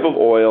the type of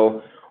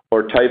oil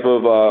or type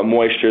of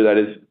moisture that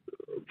is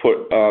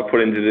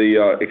put into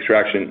the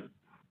extraction.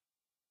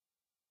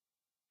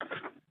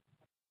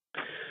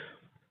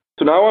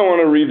 So now I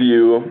want to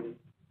review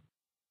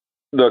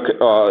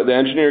the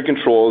engineering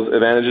controls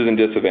advantages and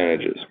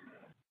disadvantages.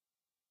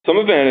 Some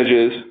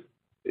advantages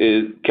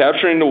is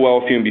capturing the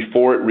weld fume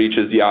before it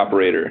reaches the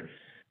operator.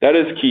 That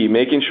is key,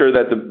 making sure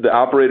that the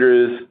operator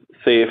is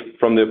safe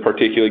from the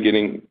particulate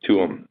getting to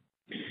them.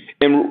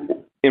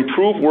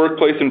 Improve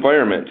workplace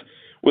environment.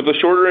 With a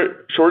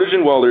shortage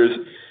in welders,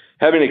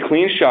 having a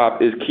clean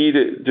shop is key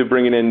to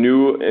bringing in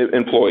new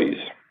employees.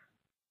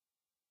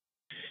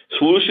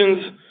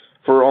 Solutions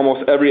for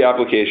almost every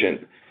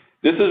application.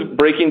 This is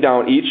breaking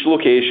down each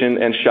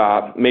location and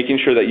shop, making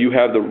sure that you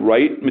have the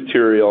right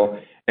material,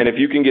 and if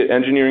you can get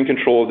engineering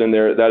controls in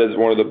there, that is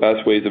one of the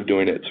best ways of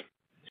doing it.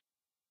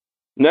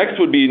 Next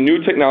would be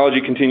new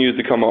technology continues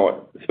to come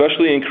out,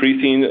 especially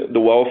increasing the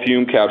weld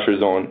fume capture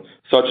zone,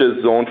 such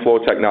as zone flow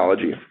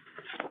technology.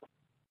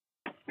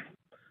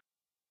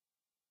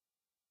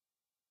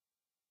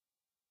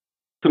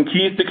 Some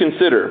keys to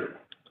consider.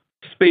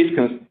 Space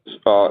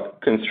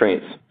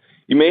constraints.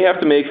 You may have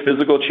to make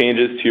physical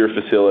changes to your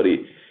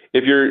facility.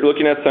 If you're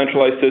looking at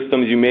centralized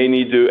systems, you may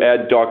need to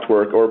add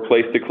ductwork or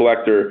place the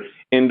collector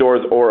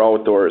indoors or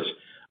outdoors.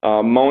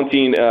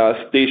 Mounting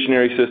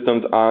stationary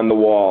systems on the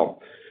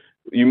wall.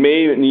 You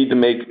may need to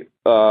make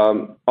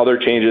other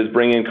changes,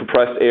 bring in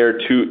compressed air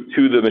to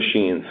the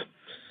machines.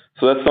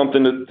 So that's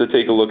something to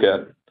take a look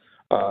at.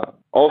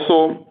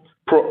 Also,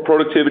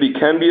 productivity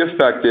can be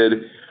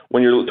affected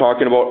when you're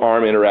talking about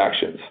arm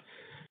interactions.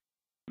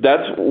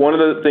 That's one of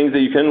the things that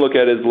you can look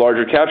at is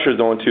larger capture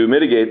zone to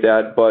mitigate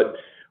that, but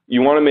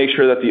you want to make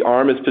sure that the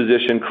arm is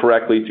positioned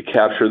correctly to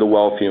capture the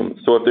weld fume.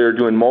 So if they're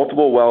doing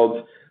multiple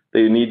welds,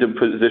 they need to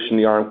position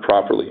the arm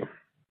properly.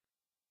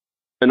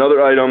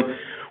 Another item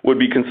would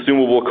be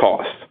consumable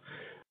cost.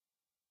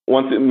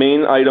 The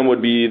main item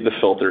would be the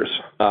filters.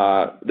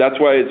 That's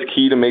why it's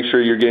key to make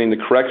sure you're getting the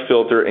correct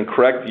filter and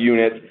correct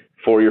unit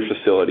for your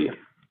facility.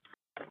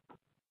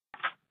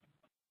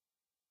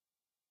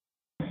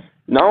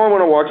 Now I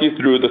want to walk you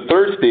through the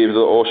third stage of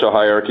the OSHA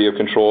hierarchy of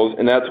controls,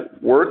 and that's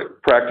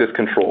work practice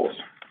controls.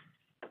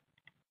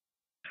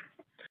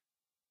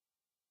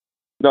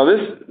 Now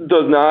this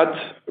does not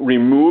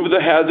remove the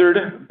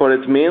hazard, but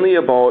it's mainly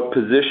about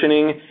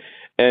positioning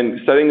and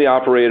setting the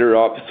operator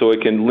up so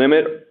it can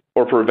limit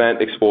or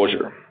prevent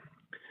exposure.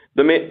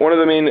 One of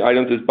the main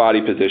items is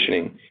body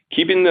positioning,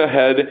 keeping the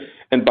head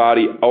and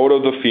body out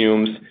of the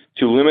fumes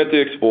to limit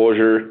the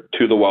exposure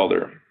to the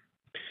welder.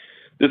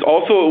 This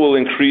also will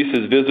increase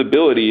his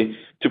visibility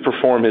to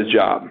perform his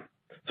job.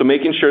 So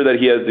making sure that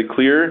he has the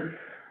clear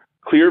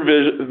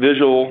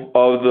visual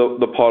of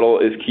the puddle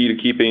is key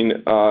to keeping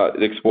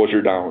the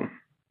exposure down.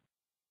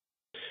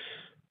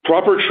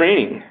 Proper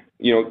training,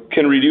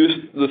 can reduce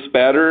the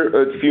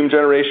spatter fume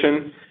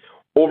generation,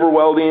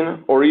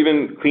 overwelding, or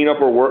even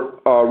cleanup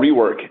or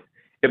rework.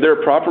 If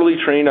they're properly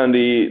trained on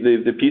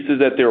the pieces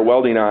that they're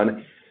welding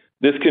on,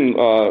 this can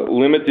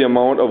limit the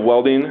amount of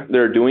welding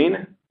they're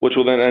doing, which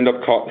will then end up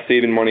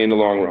saving money in the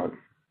long run.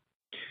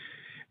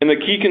 And the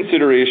key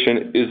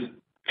consideration is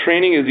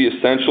training is the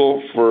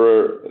essential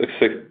for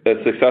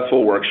a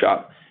successful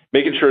workshop,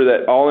 making sure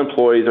that all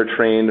employees are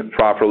trained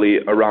properly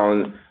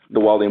around the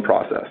welding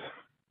process.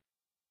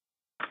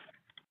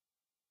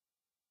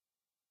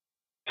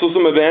 So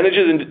some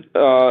advantages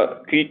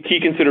and key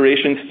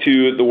considerations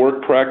to the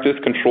work practice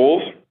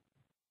controls.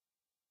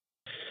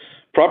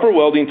 Proper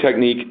welding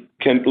technique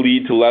can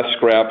lead to less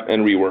scrap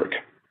and rework.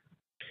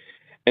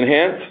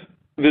 Enhanced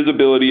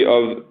visibility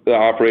of the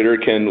operator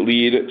can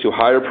lead to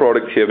higher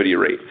productivity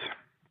rates.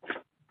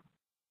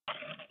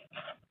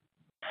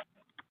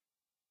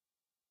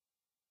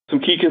 Some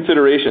key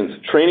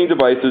considerations. Training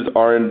devices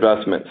are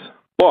investments,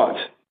 but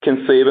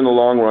can save in the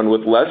long run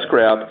with less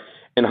scrap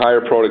and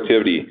higher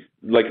productivity,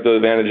 like the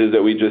advantages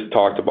that we just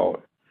talked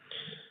about.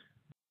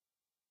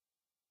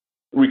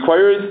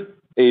 Requires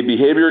a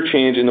behavior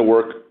change in the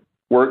work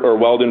or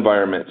weld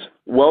environment.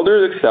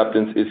 Welder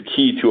acceptance is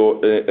key to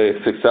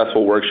a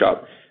successful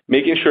workshop.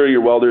 Making sure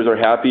your welders are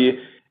happy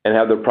and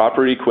have the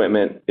proper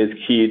equipment is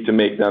key to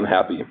make them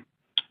happy.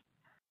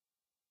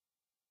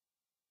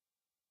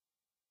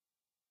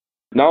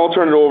 Now I'll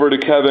turn it over to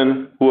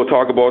Kevin, who will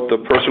talk about the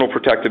personal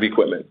protective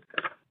equipment.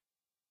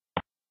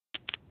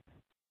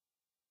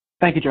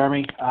 Thank you,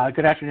 Jeremy.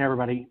 Good afternoon,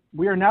 everybody.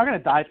 We are now going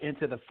to dive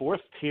into the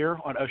fourth tier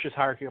on OSHA's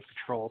hierarchy of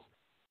controls,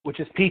 which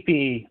is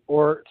PPE,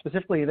 or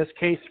specifically in this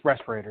case,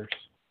 respirators.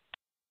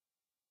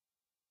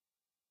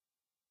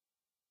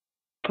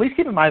 Please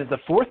keep in mind that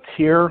the fourth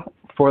tier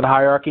for the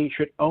hierarchy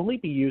should only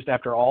be used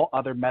after all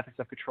other methods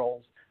of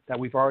controls that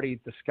we've already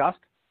discussed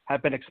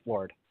have been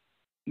explored.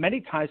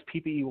 Many times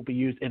PPE will be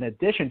used in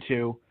addition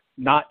to,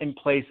 not in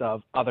place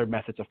of, other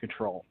methods of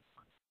control.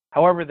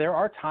 However, there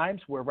are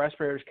times where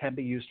respirators can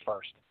be used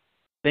first.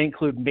 They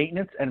include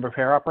maintenance and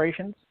repair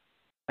operations,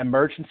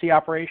 emergency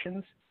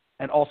operations,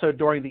 and also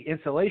during the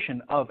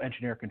installation of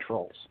engineer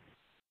controls.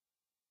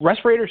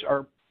 Respirators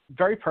are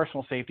very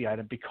personal safety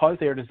item because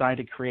they are designed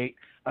to create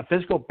a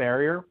physical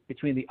barrier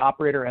between the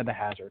operator and the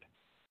hazard.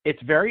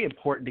 It's very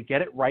important to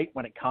get it right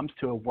when it comes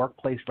to a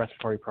workplace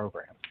respiratory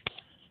program.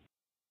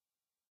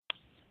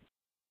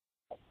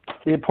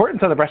 The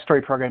importance of the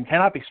respiratory program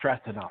cannot be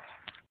stressed enough.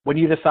 When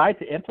you decide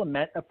to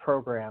implement a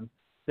program,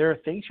 there are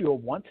things you will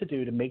want to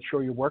do to make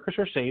sure your workers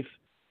are safe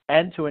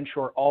and to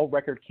ensure all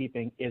record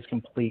keeping is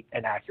complete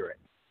and accurate.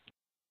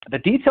 The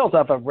details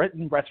of a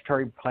written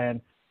respiratory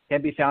plan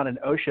can be found in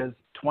OSHA's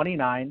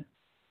 29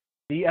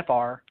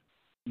 CFR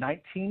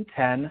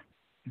 1910.134.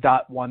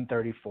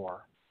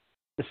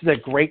 This is a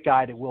great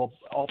guide. It will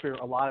offer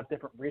a lot of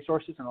different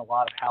resources and a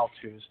lot of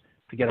how-tos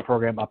to get a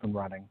program up and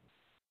running.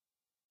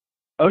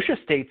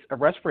 OSHA states a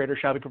respirator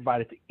shall be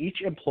provided to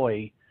each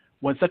employee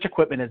when such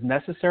equipment is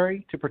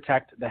necessary to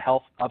protect the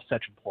health of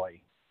such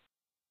employee.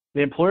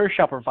 The employer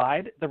shall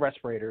provide the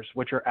respirators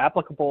which are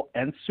applicable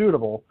and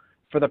suitable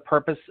for the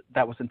purpose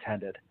that was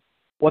intended.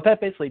 What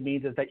that basically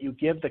means is that you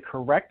give the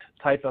correct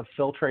type of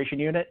filtration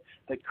unit,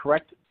 the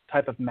correct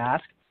type of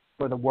mask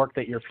for the work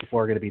that your people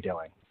are going to be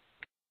doing.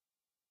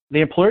 The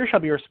employer shall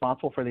be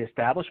responsible for the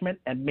establishment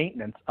and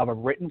maintenance of a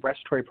written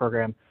respiratory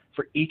program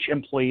for each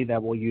employee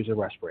that will use a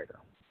respirator.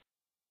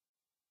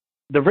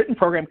 The written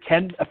program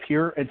can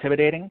appear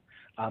intimidating,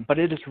 but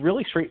it is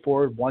really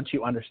straightforward once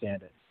you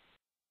understand it.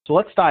 So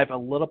let's dive a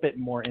little bit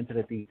more into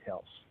the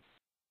details.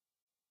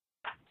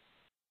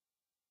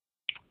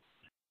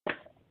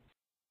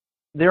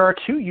 There are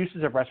two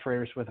uses of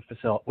respirators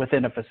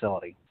within a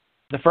facility,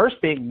 the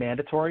first being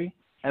mandatory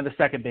and the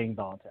second being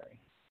voluntary.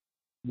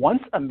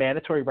 Once a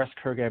mandatory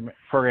respiratory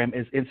program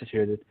is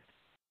instituted,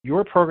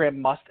 your program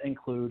must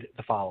include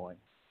the following: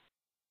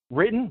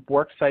 written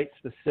worksite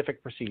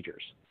specific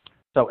procedures,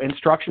 so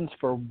instructions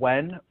for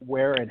when,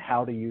 where, and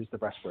how to use the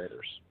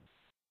respirators.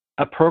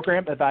 A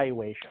program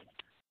evaluation.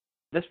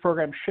 This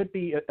program should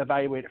be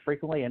evaluated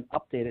frequently and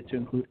updated to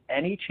include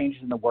any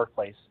changes in the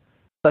workplace,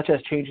 such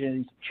as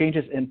changes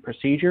in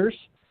procedures,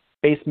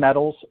 base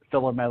metals,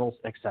 filler metals,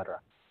 etc.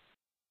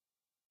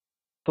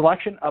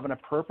 Selection of an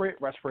appropriate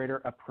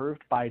respirator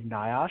approved by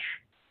NIOSH.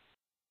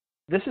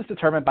 This is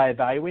determined by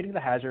evaluating the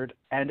hazard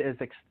and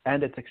its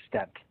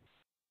extent.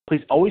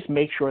 Please always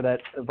make sure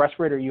that the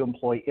respirator you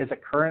employ is a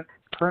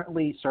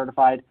currently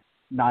certified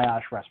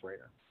NIOSH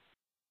respirator.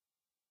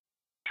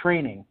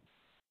 Training.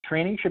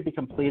 Training should be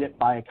completed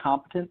by a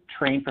competent,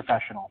 trained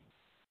professional.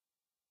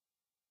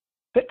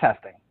 Fit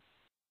testing.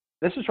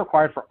 This is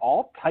required for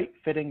all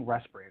tight-fitting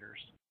respirators.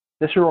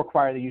 This will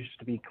require the users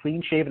to be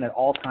clean-shaven at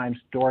all times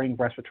during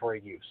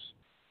respiratory use.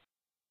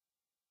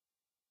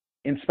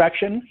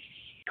 Inspection,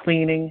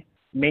 cleaning,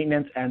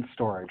 maintenance, and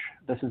storage.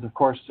 This is, of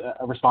course,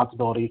 a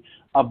responsibility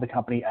of the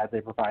company as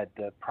they provide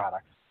the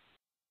products.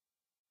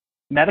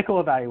 Medical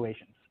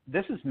evaluations.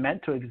 This is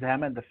meant to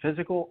examine the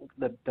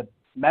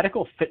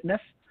medical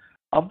fitness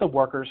of the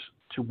workers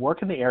to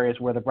work in the areas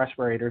where the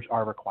respirators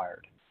are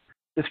required.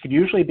 This could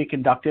usually be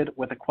conducted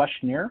with a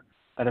questionnaire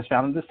that is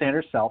found in the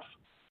standard itself,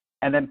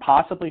 and then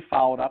possibly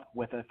followed up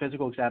with a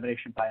physical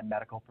examination by a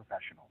medical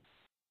professional.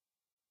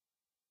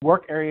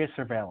 Work area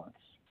surveillance.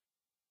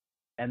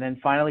 And then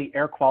finally,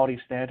 air quality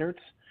standards,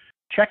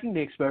 checking the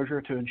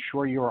exposure to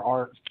ensure you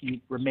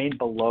remain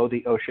below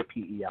the OSHA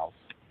PELs.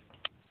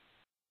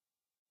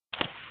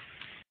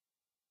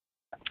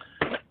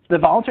 The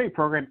voluntary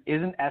program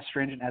isn't as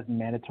stringent as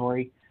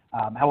mandatory.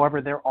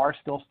 However, there are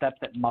still steps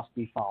that must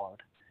be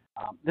followed.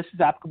 This is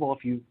applicable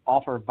if you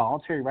offer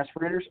voluntary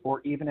respirators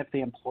or even if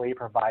the employee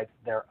provides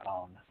their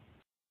own.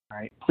 All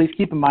right. Please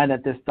keep in mind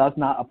that this does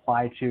not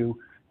apply to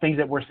things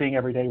that we're seeing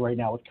every day right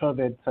now with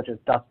COVID, such as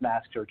dust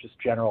masks or just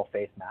general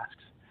face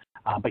masks.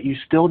 But you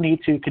still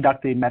need to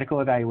conduct the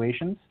medical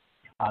evaluations.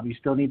 You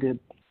still need to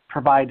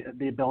provide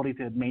the ability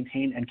to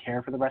maintain and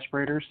care for the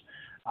respirators.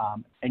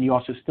 And you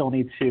also still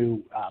need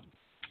to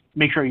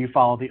make sure you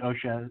follow the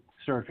OSHA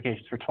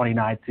certifications for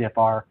 29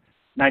 CFR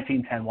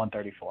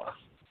 1910.134.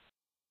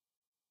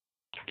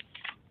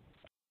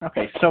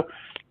 Okay, so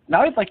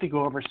now I'd like to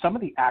go over some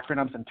of the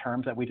acronyms and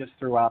terms that we just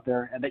threw out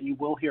there and that you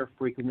will hear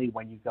frequently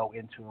when you go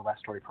into a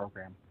respiratory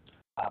program.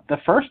 The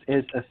first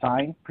is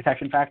Assigned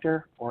Protection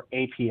Factor, or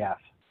APF.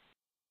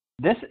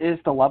 This is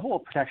the level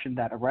of protection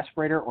that a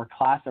respirator or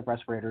class of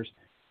respirators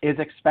is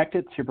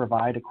expected to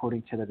provide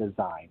according to the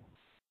design.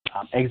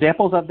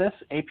 Examples of this: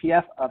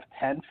 APF of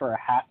 10 for a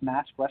half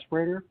mask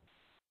respirator,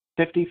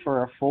 50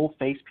 for a full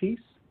face piece,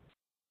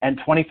 and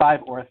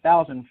 25 or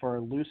 1,000 for a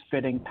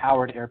loose-fitting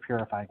powered air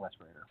purifying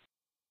respirator.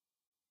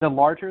 The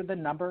larger the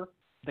number,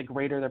 the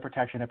greater the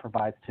protection it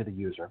provides to the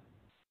user.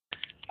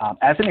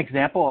 As an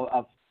example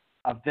of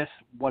of this,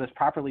 what is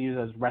properly used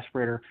as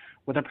respirator,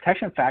 with a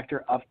protection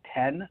factor of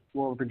 10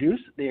 will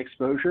reduce the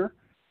exposure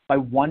by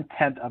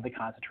 1/10 of the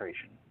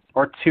concentration,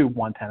 or to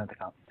 1/10 of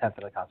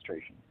the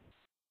concentration.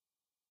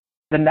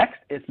 The next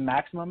is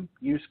maximum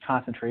use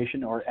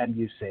concentration, or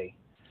MUC.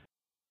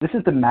 This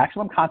is the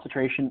maximum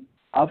concentration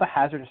of a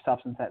hazardous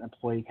substance that an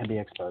employee can be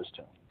exposed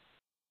to.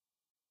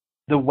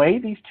 The way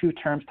these two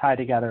terms tie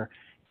together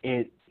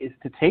is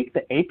to take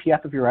the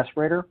APF of your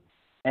respirator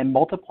and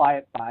multiply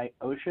it by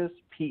OSHA's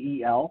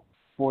PEL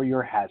for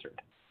your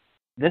hazard.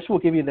 This will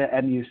give you the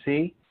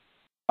MUC.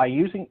 By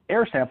using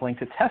air sampling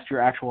to test your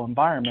actual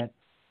environment,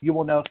 you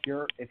will know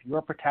if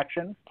your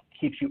protection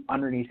keeps you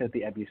underneath of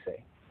the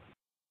MUC.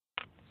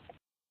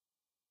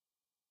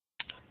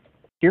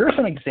 Here are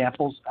some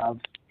examples of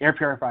air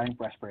purifying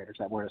respirators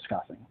that we're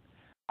discussing.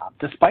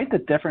 Despite the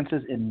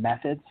differences in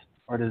methods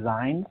or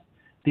designs,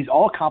 these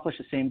all accomplish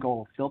the same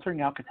goal of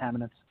filtering out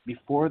contaminants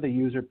before the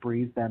user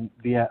breathes them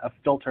via a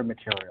filter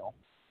material.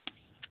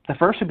 The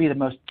first would be the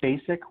most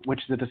basic,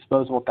 which is a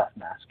disposable dust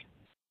mask.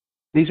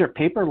 These are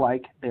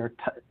paper-like,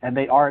 and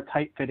they are a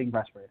tight-fitting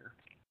respirator.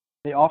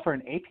 They offer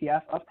an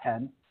APF of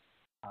 10.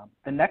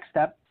 The next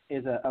step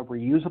is a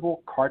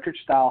reusable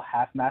cartridge-style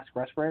half-mask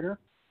respirator.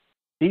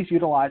 These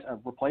utilize a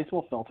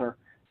replaceable filter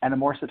and a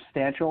more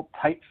substantial,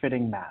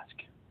 tight-fitting mask.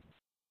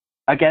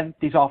 Again,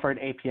 these offer an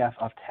APF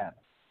of 10.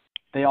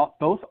 They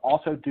both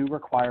also do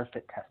require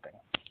fit testing.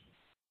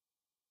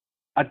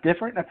 A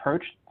different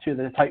approach to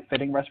the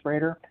tight-fitting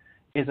respirator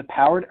is a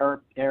powered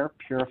air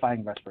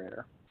purifying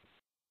respirator.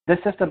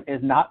 This system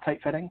is not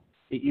tight-fitting.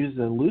 It uses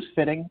a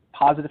loose-fitting,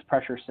 positive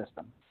pressure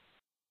system.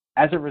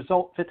 As a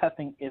result, fit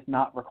testing is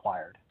not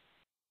required.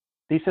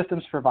 These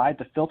systems provide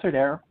the filtered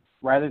air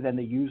rather than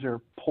the user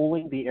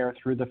pulling the air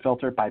through the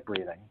filter by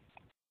breathing.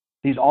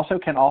 These also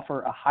can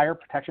offer a higher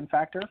protection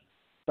factor,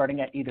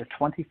 starting at either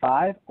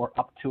 25 or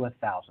up to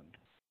 1,000.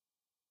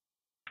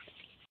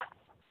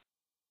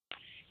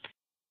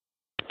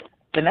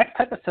 The next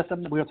type of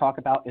system that we'll talk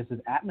about is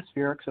an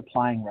atmospheric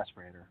supplying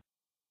respirator.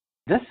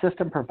 This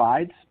system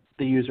provides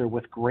the user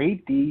with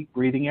grade D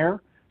breathing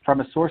air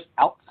from a source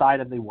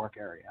outside of the work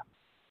area.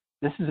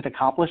 This is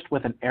accomplished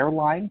with an air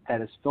line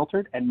that is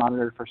filtered and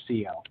monitored for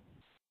CO.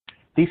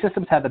 These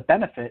systems have the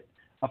benefit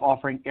of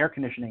offering air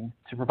conditioning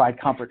to provide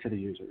comfort to the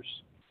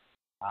users.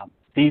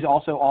 These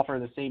also offer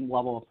the same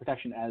level of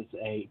protection as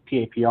a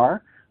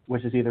PAPR,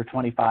 which is either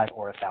 25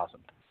 or 1,000.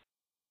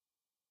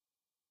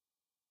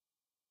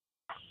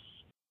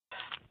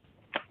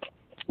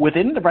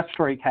 Within the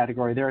respiratory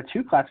category, there are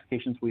two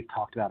classifications we've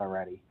talked about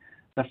already.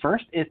 The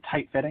first is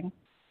tight-fitting.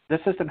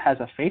 This system has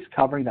a face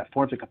covering that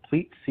forms a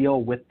complete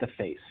seal with the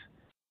face.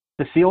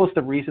 The seal is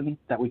the reason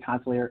that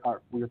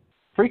we're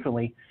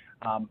frequently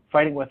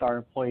fighting with our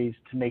employees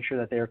to make sure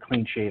that they are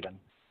clean-shaven.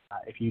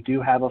 If you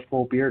do have a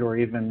full beard or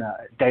even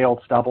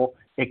day-old stubble,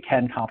 it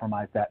can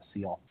compromise that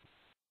seal.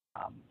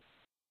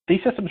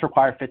 These systems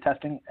require fit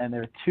testing, and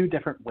there are two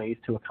different ways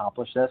to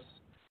accomplish this.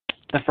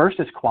 The first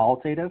is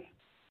qualitative.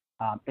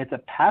 It's a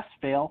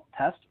pass-fail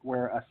test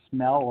where a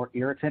smell or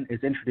irritant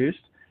is introduced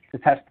to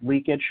test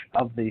leakage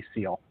of the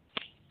seal.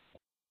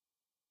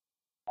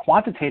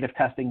 Quantitative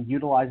testing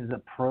utilizes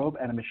a probe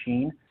and a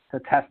machine to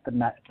test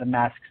the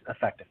mask's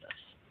effectiveness.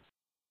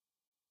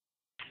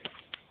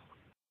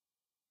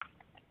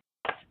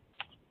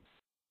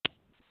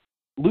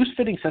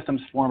 Loose-fitting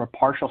systems form a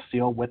partial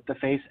seal with the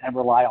face and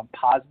rely on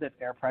positive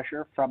air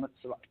pressure from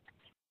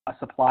a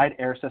supplied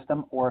air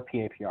system or a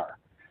PAPR.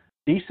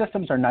 These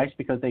systems are nice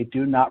because they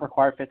do not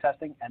require fit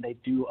testing and they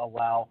do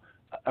allow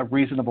a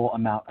reasonable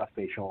amount of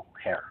facial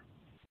hair.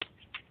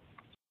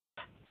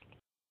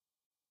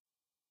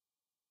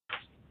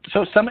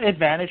 So some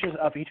advantages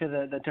of each of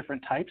the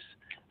different types.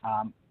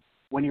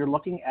 When you're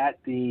looking at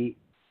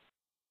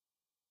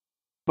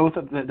both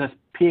of the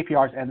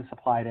PAPRs and the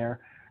supplied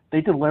air,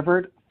 they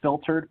delivered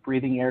filtered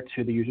breathing air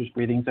to the user's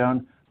breathing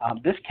zone.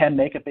 This can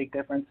make a big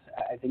difference.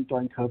 I think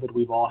during COVID,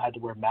 we've all had to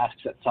wear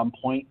masks at some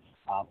point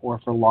or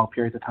for long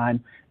periods of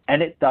time.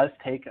 And it does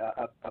take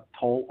a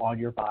toll on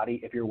your body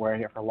if you're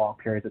wearing it for long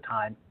periods of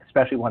time,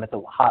 especially when it's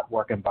a hot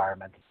work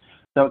environment.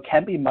 So it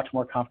can be much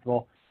more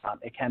comfortable.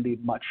 It can be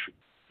much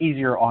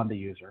easier on the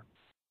user.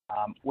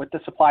 With the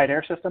supplied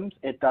air systems,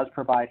 it does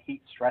provide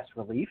heat stress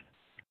relief.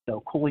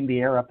 So cooling the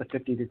air up to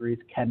 50 degrees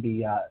can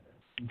be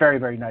very,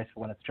 very nice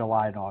when it's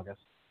July and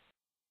August.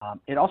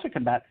 It also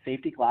combats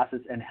safety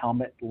glasses and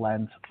helmet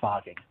lens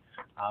fogging.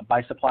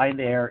 By supplying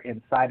the air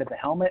inside of the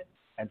helmet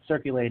and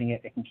circulating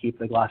it, it can keep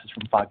the glasses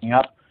from fogging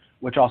up,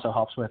 which also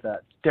helps with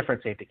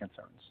different safety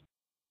concerns.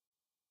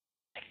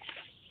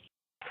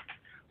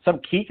 Some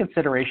key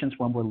considerations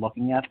when we're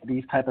looking at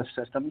these type of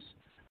systems,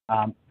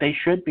 they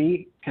should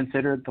be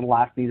considered the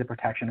last need of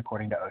protection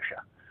according to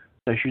OSHA.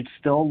 So you should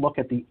still look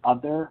at the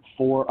other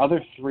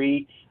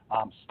three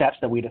steps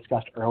that we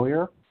discussed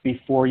earlier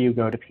before you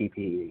go to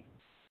PPE.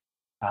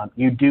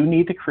 You do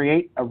need to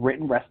create a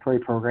written respiratory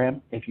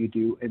program if you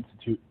do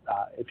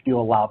if you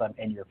allow them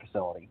in your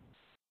facility.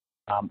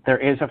 There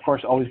is, of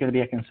course, always going to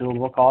be a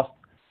consumable cost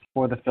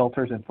for the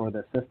filters and for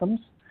the systems,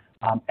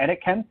 And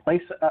it can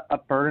place a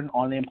burden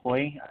on the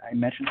employee. I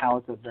mentioned how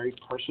it's a very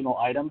personal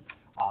item.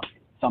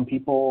 Some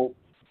people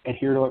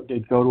adhere to it, they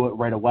go to it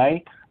right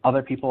away.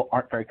 Other people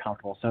aren't very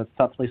comfortable, so it's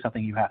definitely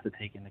something you have to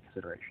take into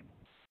consideration.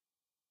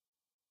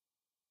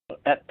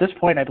 At this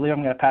point, I believe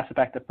I'm going to pass it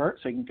back to Bert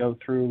so he can go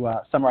through,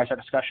 summarize our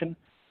discussion,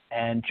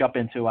 and jump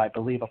into, I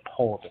believe, a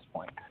poll at this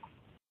point.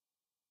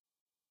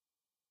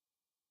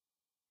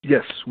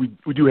 Yes,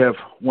 we do have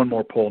one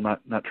more poll,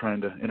 not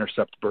trying to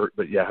intercept Bert,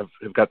 but yeah,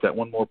 have got that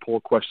one more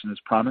poll question as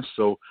promised.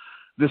 So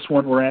this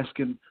one we're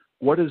asking,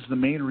 what is the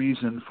main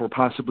reason for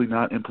possibly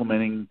not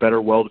implementing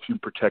better weld fume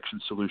protection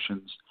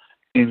solutions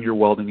in your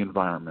welding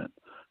environment?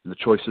 And the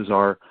choices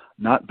are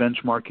not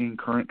benchmarking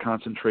current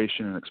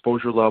concentration and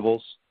exposure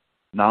levels,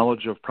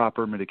 knowledge of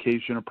proper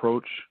mitigation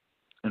approach,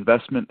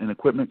 investment in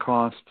equipment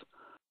cost,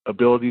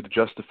 ability to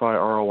justify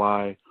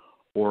ROI,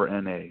 or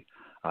NA.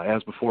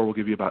 As before, we'll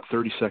give you about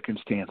 30 seconds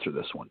to answer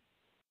this one.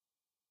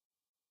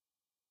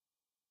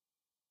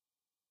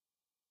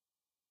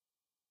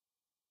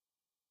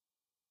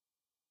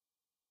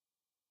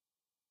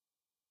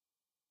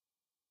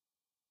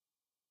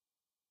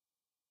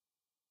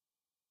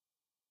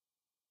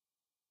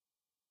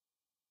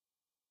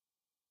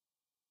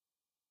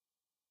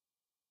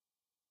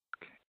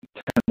 Okay.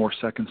 10 more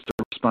seconds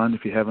to respond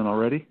if you haven't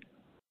already.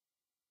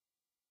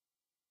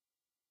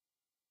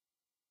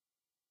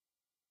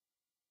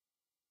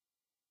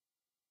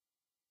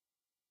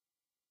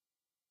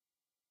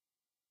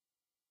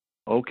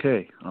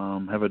 Okay,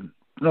 have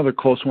another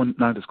close one,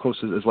 not as close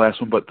as last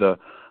one, but the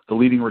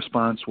leading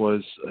response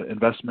was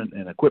investment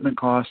in equipment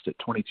cost at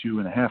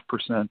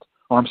 22.5%.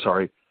 Oh, I'm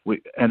sorry,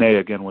 NA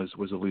again was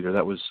a leader.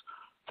 That was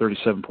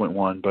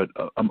 37.1. But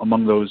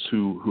among those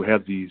who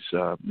had these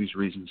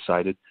reasons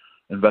cited,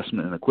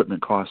 investment in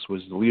equipment cost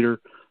was the leader,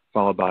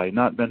 followed by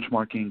not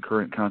benchmarking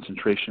current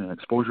concentration and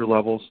exposure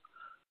levels.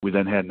 We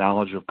then had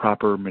knowledge of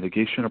proper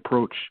mitigation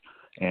approach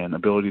and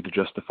ability to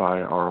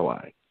justify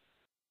ROI.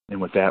 And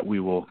with that, we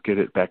will get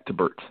it back to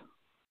Bert.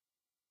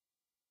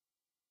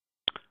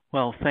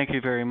 Well, thank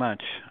you very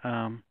much.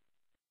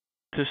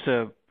 Just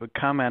a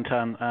comment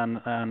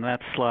on that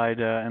slide,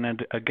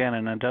 and again,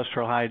 an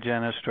industrial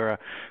hygienist or a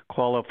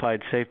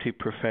qualified safety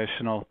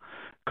professional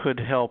could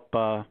help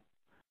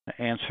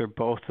answer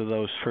both of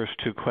those first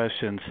two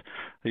questions.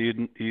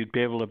 You'd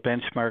be able to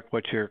benchmark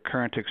what your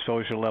current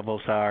exposure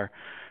levels are,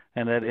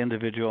 and that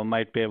individual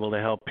might be able to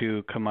help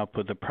you come up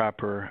with the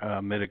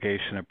proper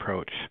mitigation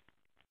approach.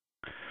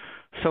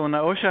 So in the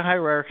OSHA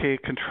hierarchy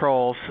of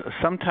controls,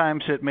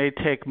 sometimes it may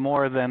take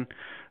more than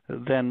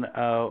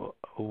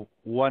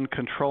one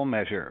control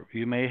measure.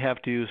 You may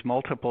have to use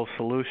multiple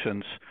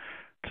solutions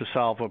to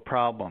solve a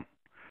problem.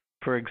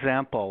 For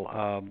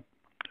example,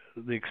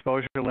 the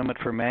exposure limit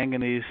for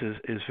manganese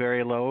is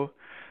very low.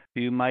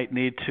 You might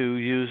need to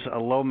use a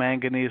low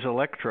manganese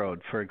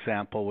electrode, for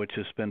example, which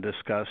has been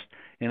discussed,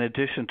 in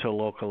addition to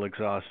local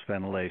exhaust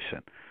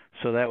ventilation.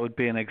 So that would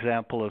be an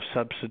example of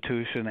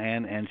substitution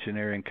and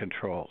engineering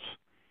controls.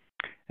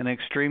 In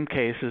extreme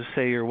cases,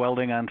 say you're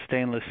welding on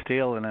stainless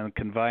steel in a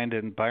confined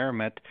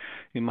environment,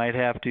 you might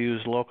have to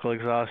use local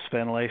exhaust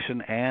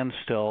ventilation and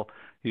still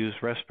use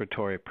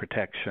respiratory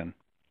protection.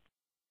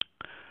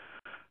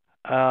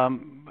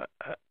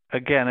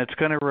 Again, it's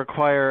going to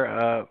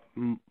require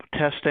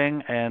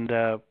testing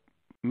and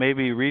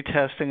maybe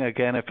retesting.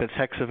 Again, if it's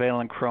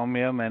hexavalent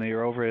chromium and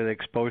you're over the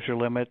exposure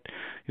limit,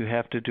 you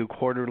have to do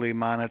quarterly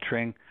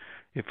monitoring.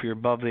 If you're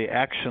above the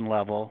action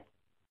level,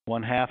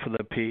 1/2 of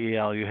the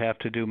PEL, you have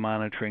to do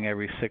monitoring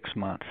every 6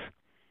 months.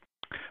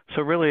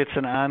 So really it's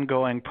an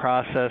ongoing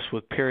process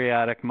with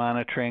periodic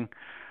monitoring.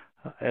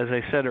 As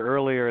I said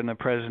earlier in the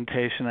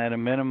presentation, at a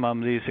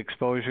minimum, these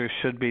exposures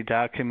should be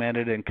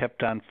documented and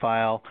kept on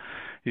file.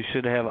 You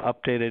should have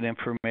updated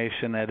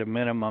information at a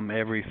minimum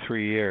every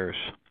 3 years.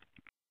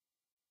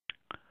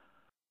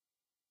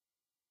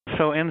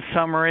 So in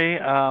summary,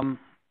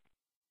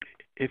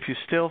 if you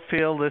still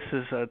feel this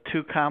is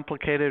too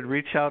complicated,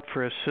 reach out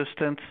for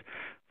assistance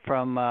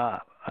from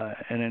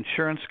an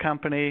insurance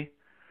company,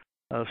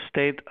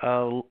 state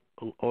or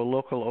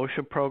local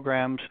OSHA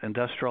programs,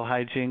 industrial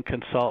hygiene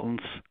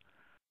consultants.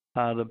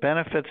 The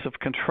benefits of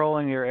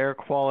controlling your air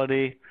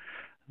quality,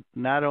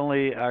 not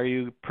only are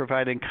you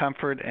providing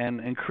comfort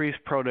and increased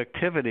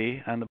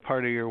productivity on the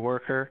part of your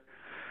worker,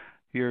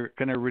 you're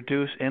going to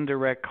reduce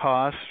indirect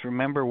costs.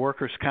 Remember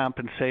workers'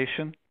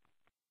 compensation.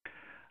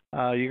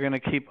 You're going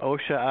to keep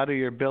OSHA out of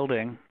your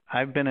building.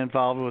 I've been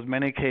involved with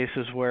many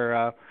cases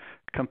where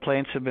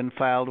complaints have been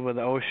filed with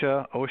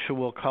OSHA. OSHA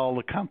will call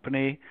the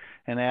company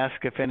and ask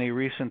if any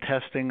recent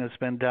testing has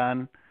been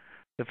done.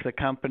 If the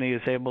company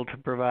is able to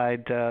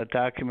provide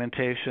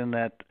documentation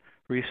that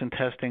recent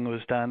testing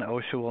was done,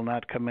 OSHA will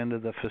not come into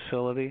the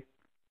facility.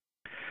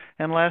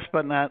 And last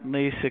but not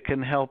least, it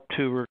can help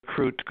to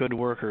recruit good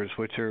workers,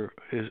 which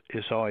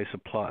is always a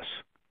plus.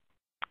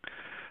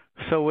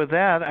 So with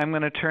that, I'm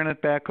going to turn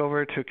it back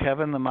over to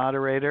Kevin, the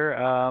moderator,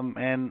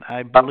 and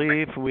I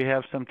believe we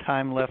have some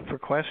time left for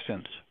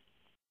questions.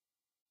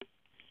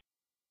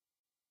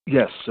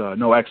 Yes,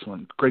 no,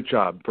 excellent. Great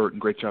job, Bert,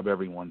 and great job,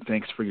 everyone.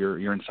 Thanks for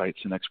your insights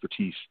and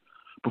expertise.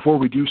 Before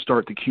we do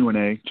start the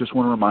Q&A, just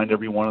want to remind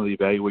everyone of the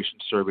evaluation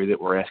survey that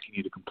we're asking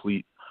you to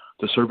complete.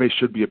 The survey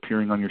should be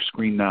appearing on your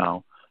screen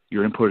now.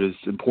 Your input is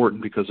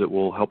important because it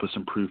will help us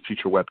improve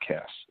future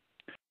webcasts.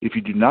 If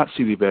you do not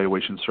see the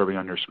evaluation survey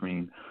on your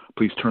screen,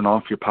 please turn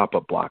off your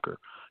pop-up blocker.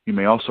 You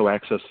may also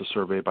access the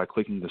survey by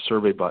clicking the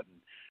survey button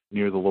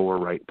near the lower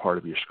right part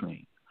of your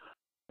screen.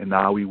 And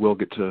now we will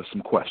get to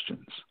some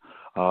questions.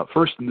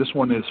 First, and this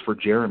one is for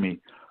Jeremy.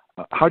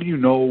 How do you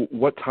know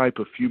what type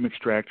of fume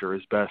extractor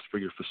is best for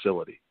your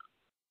facility?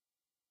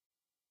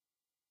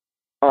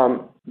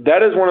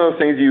 That is one of those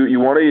things you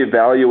want to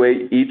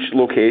evaluate each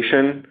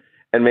location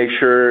and make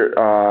sure,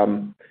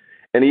 and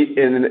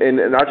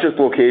not just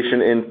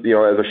location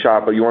as a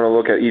shop, but you want to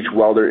look at each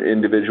welder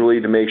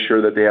individually to make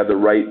sure that they have the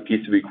right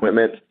piece of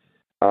equipment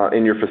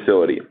in your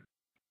facility.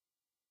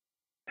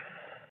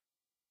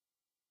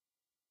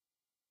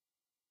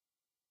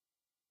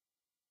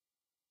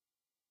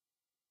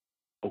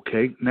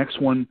 Okay,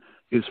 next one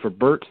is for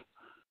Bert.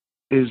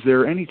 Is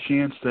there any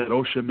chance that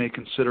OSHA may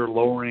consider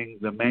lowering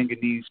the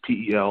manganese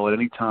PEL at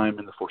any time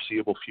in the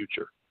foreseeable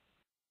future?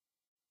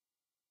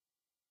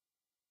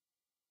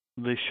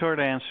 The short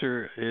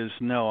answer is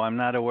no. I'm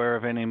not aware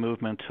of any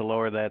movement to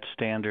lower that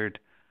standard.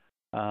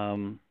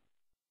 I'll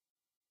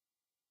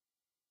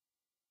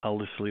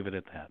just leave it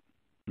at that.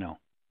 No.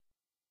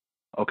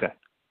 Okay.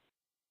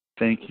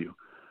 Thank you.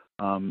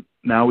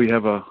 Now we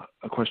have a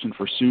question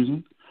for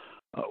Susan.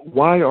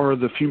 Why are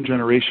the fume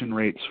generation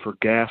rates for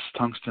gas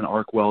tungsten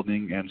arc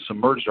welding and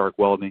submerged arc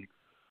welding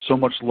so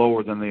much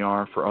lower than they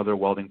are for other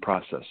welding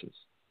processes?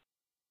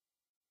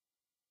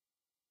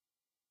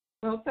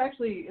 Well,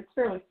 it's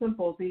fairly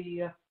simple.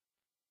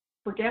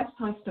 For gas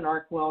tungsten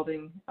arc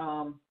welding,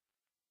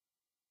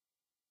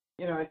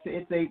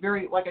 it's a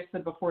very, like I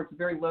said before, it's a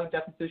very low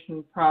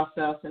deposition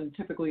process, and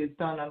typically it's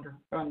done under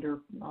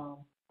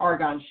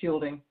argon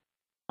shielding.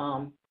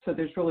 So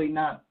there's really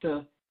not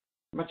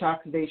much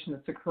oxidation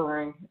that's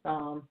occurring,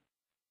 so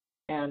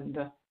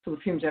the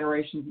fume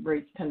generation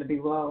rates tend to be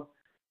low.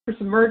 For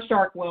submerged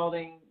arc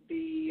welding,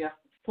 the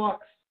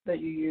flux that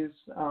you use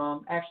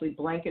actually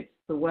blankets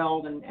the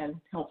weld and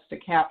helps to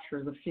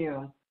capture the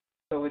fume,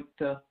 so it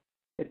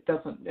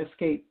doesn't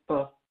escape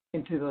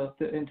into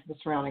the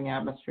surrounding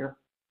atmosphere.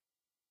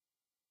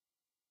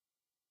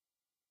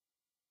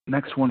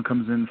 Next one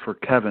comes in for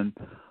Kevin.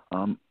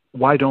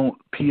 Why don't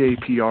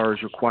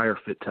PAPRs require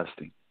fit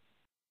testing?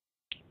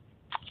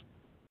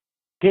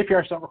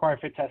 PAPRs don't require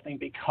fit testing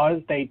because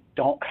they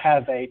don't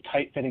have a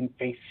tight-fitting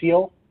face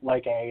seal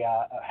like a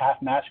half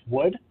mask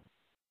would.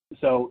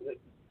 So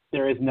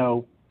there is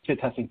no fit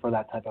testing for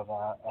that type of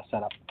a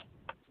setup.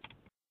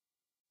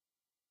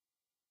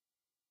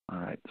 All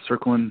right,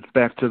 circling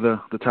back to the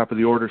top of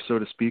the order, so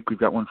to speak, we've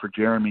got one for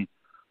Jeremy.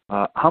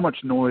 How much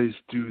noise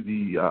does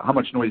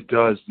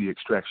the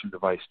extraction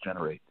device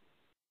generate?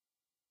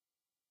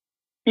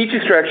 Each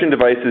extraction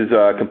device is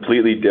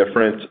completely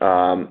different.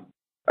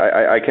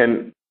 I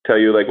can tell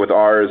you, like with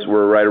ours,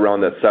 we're right around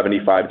that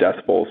 75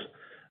 decibels.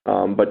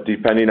 But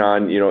depending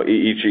on,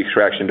 each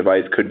extraction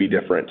device could be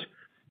different.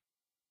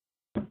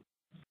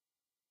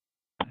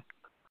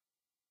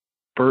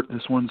 Bert,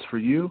 this one's for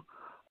you.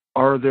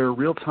 Are there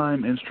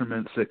real-time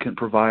instruments that can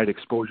provide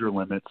exposure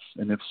limits?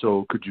 And if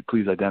so, could you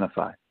please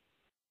identify?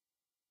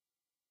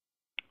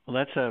 Well,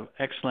 that's an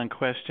excellent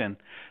question.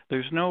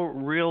 There's no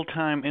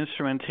real-time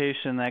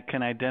instrumentation that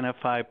can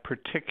identify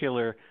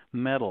particular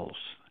metals.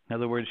 In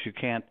other words, you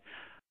can't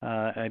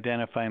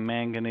identify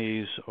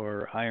manganese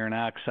or iron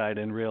oxide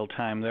in real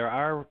time. There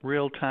are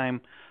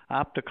real-time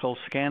optical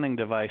scanning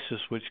devices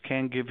which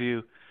can give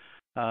you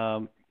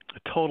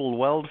total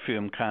weld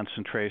fume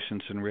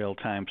concentrations in real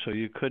time. So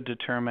you could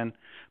determine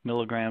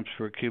milligrams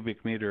per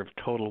cubic meter of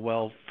total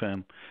weld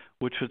fume,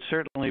 which would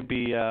certainly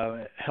be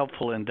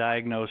helpful in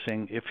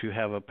diagnosing if you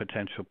have a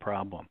potential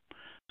problem.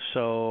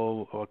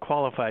 So a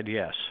qualified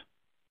yes.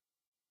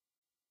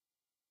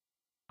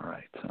 All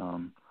right.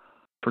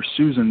 For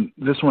Susan,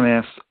 this one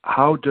asks,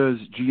 how does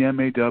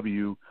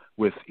GMAW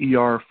with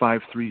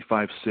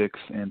ER5356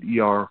 and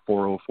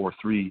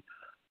ER4043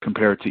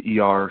 compare to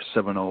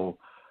ER705-6?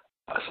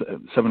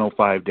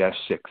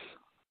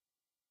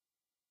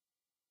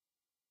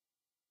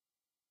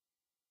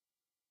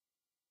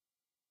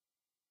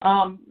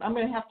 I'm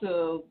going to have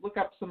to look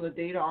up some of the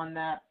data on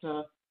that.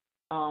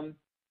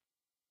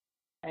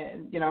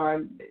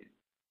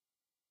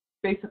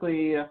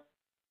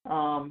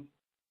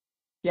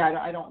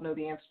 I don't know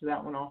the answer to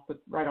that one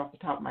right off the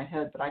top of my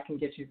head, but I can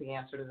get you the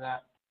answer to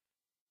that.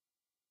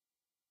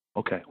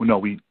 Okay. Well, no,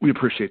 we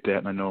appreciate that,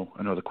 and I know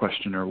the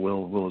questioner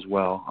will as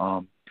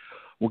well.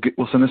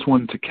 We'll send this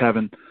one to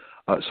Kevin.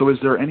 So, is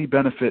there any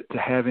benefit to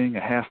having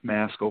a half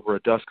mask over a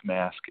dusk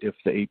mask if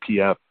the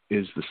APF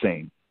is the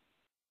same?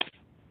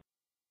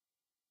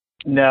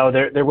 No,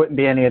 there wouldn't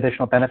be any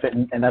additional benefit,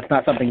 and that's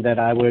not something that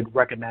I would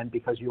recommend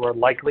because you are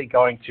likely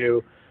going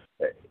to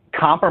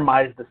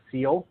compromise the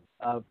seal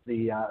of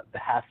the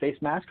half face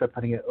mask by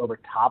putting it over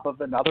top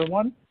of another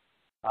one,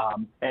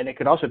 and it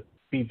could also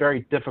be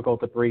very difficult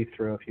to breathe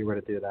through if you were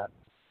to do that.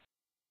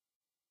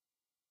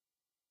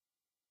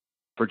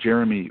 For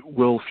Jeremy,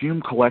 will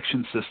fume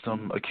collection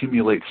system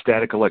accumulate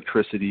static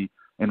electricity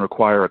and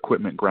require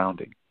equipment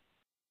grounding?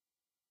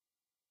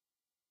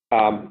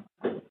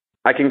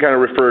 I can kind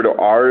of refer to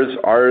ours.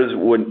 Ours,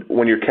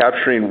 when you're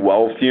capturing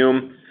well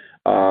fume,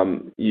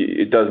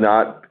 it does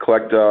not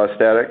collect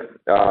static,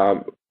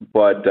 and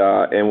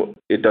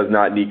it does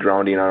not need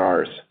grounding on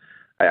ours.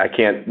 I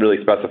can't really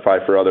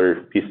specify for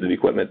other pieces of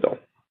equipment, though.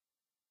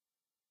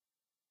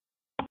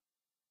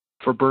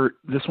 For Bert,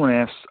 this one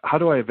asks, how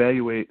do I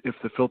evaluate if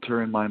the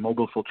filter in my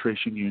mobile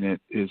filtration unit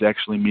is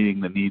actually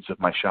meeting the needs of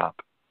my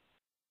shop?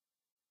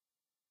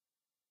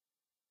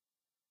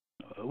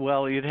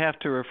 Well, you'd have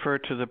to refer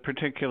to the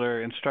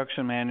particular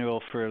instruction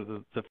manual for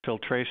the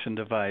filtration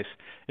device.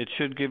 It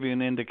should give you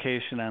an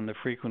indication on the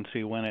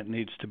frequency when it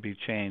needs to be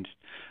changed.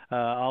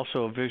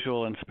 Also, a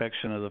visual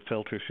inspection of the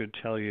filter should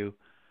tell you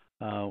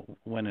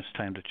when it's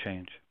time to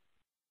change.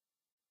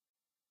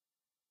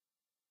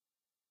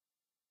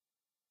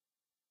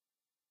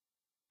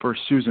 For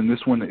Susan,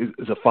 this one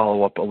is a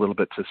follow-up a little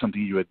bit to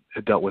something you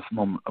had dealt with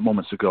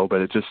moments ago,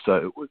 but it just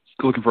was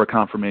looking for a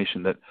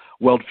confirmation that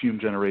weld fume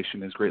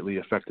generation is greatly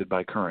affected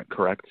by current,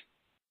 correct?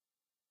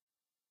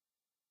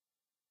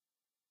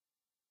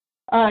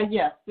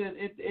 Yes,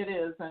 it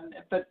is,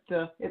 but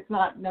it's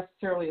not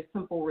necessarily a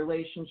simple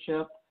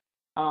relationship.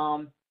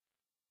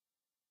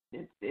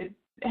 It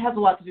has a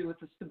lot to do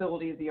with the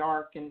stability of the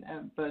arc,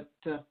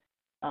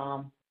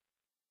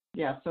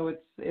 so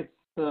it's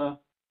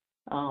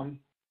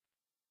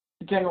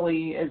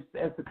generally, as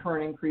the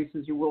current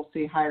increases, you will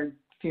see higher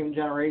fume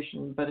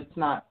generation, but it's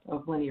not a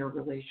linear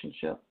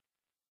relationship.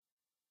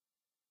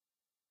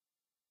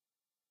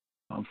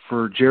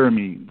 For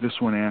Jeremy, this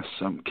one asks,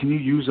 can you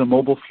use a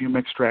mobile fume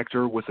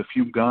extractor with a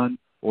fume gun,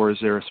 or is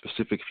there a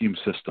specific fume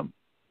system?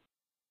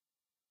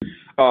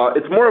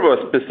 It's more of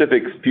a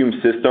specific fume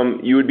system.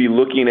 You would be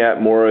looking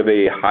at more of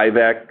a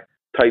HIVAC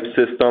type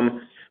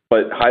system,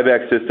 but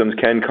HIVAC systems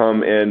can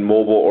come in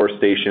mobile or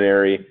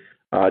stationary,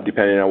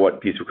 depending on what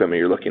piece of equipment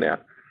you're looking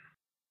at.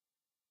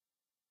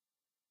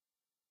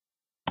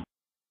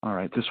 All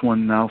right, this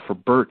one now for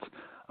Bert.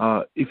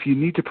 If you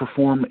need to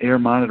perform air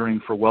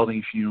monitoring for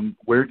welding fume,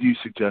 where do you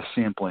suggest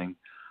sampling?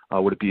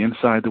 Would it be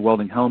inside the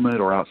welding helmet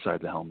or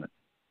outside the helmet?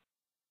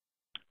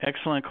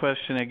 Excellent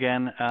question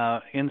again.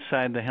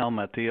 Inside the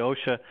helmet. The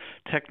OSHA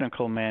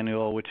technical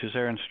manual, which is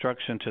their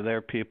instruction to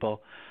their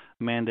people,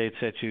 mandates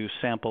that you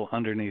sample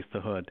underneath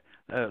the hood.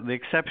 The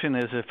exception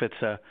is if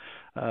it's a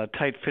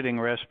tight-fitting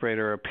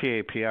respirator or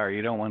PAPR.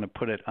 You don't want to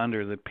put it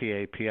under the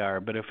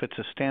PAPR, but if it's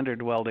a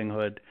standard welding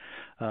hood,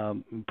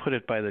 put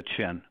it by the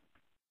chin.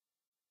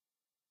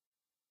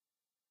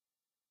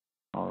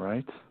 All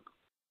right.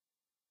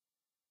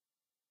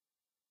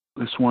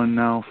 This one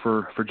now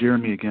for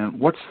Jeremy again.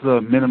 What's the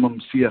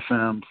minimum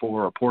CFM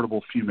for a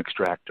portable fume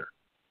extractor?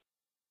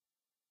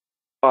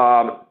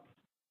 That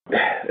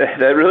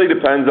really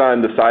depends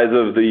on the size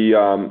of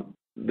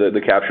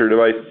the capture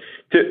device.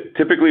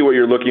 Typically, what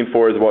you're looking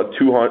for is about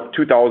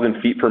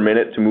 2,000 feet per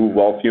minute to move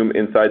well fume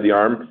inside the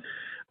arm.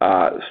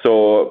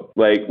 So,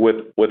 like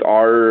with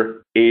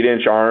our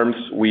 8-inch arms,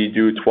 we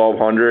do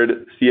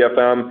 1,200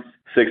 CFM.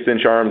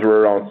 6-inch arms,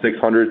 we're around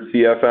 600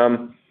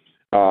 CFM.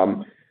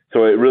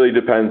 So it really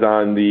depends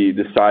on the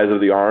size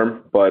of the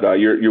arm, but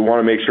you want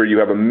to make sure you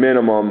have a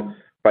minimum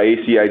by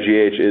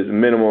ACIGH is a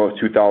minimum of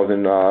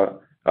 2,000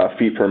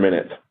 feet per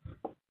minute.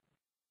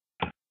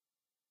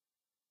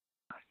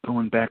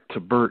 Going back to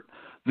Bert,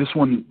 this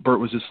one, Bert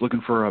was just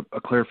looking for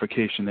a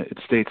clarification. It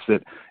states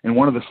that in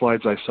one of the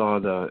slides I saw,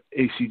 the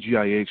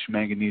ACGIH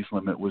manganese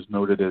limit was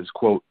noted as,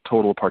 quote,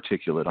 total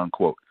particulate,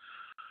 unquote.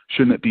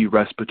 Shouldn't it be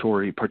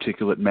respiratory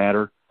particulate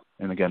matter?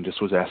 And again,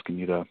 just was asking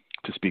you to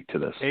speak to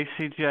this.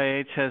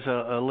 ACGIH has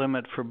a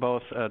limit for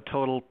both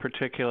total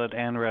particulate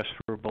and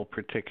respirable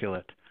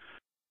particulate.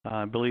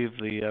 I believe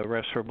the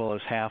respirable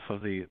is half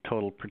of the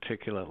total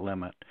particulate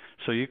limit.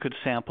 So you could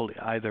sample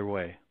either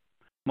way.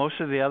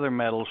 Most of the other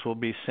metals will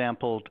be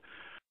sampled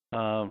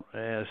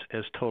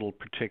as total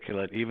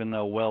particulate, even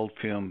though weld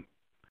fume,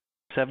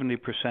 70%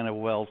 of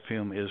weld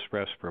fume is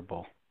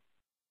respirable.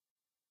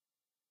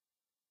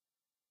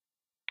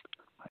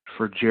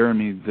 For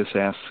Jeremy, this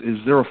asks, is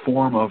there a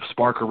form of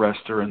spark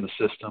arrestor in the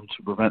system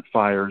to prevent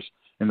fires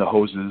in the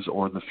hoses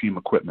or in the fume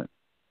equipment?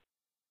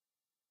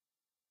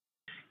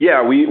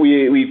 Yeah,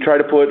 we try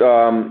to put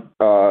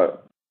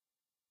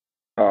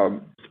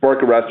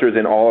spark arrestors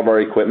in all of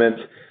our equipment.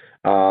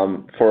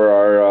 For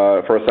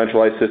our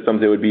centralized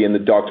systems, it would be in the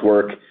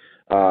ductwork,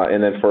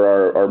 and then for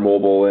our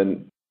mobile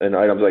and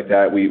items like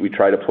that, we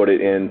try to put it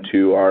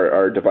into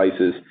our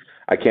devices.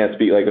 I can't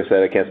speak, like I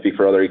said, I can't speak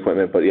for other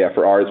equipment, but yeah,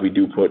 for ours, we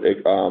do put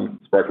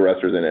spark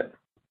arrestors in it.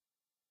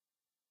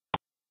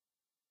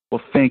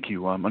 Well, thank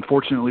you.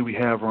 Unfortunately, we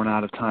have run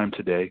out of time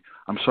today.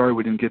 I'm sorry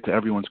we didn't get to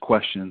everyone's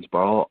questions, but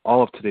all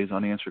of today's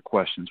unanswered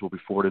questions will be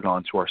forwarded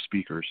on to our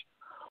speakers.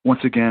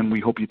 Once again, we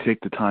hope you take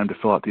the time to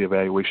fill out the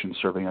evaluation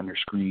survey on your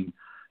screen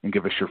and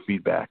give us your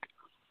feedback.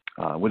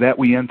 With that,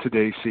 we end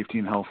today's Safety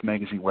and Health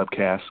Magazine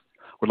webcast.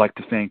 would like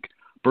to thank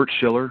Bert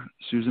Schiller,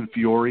 Susan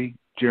Fiore,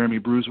 Jeremy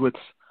Brusewitz,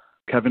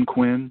 Kevin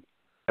Quinn,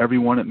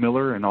 everyone at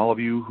Miller, and all of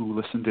you who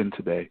listened in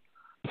today.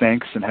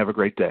 Thanks, and have a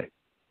great day.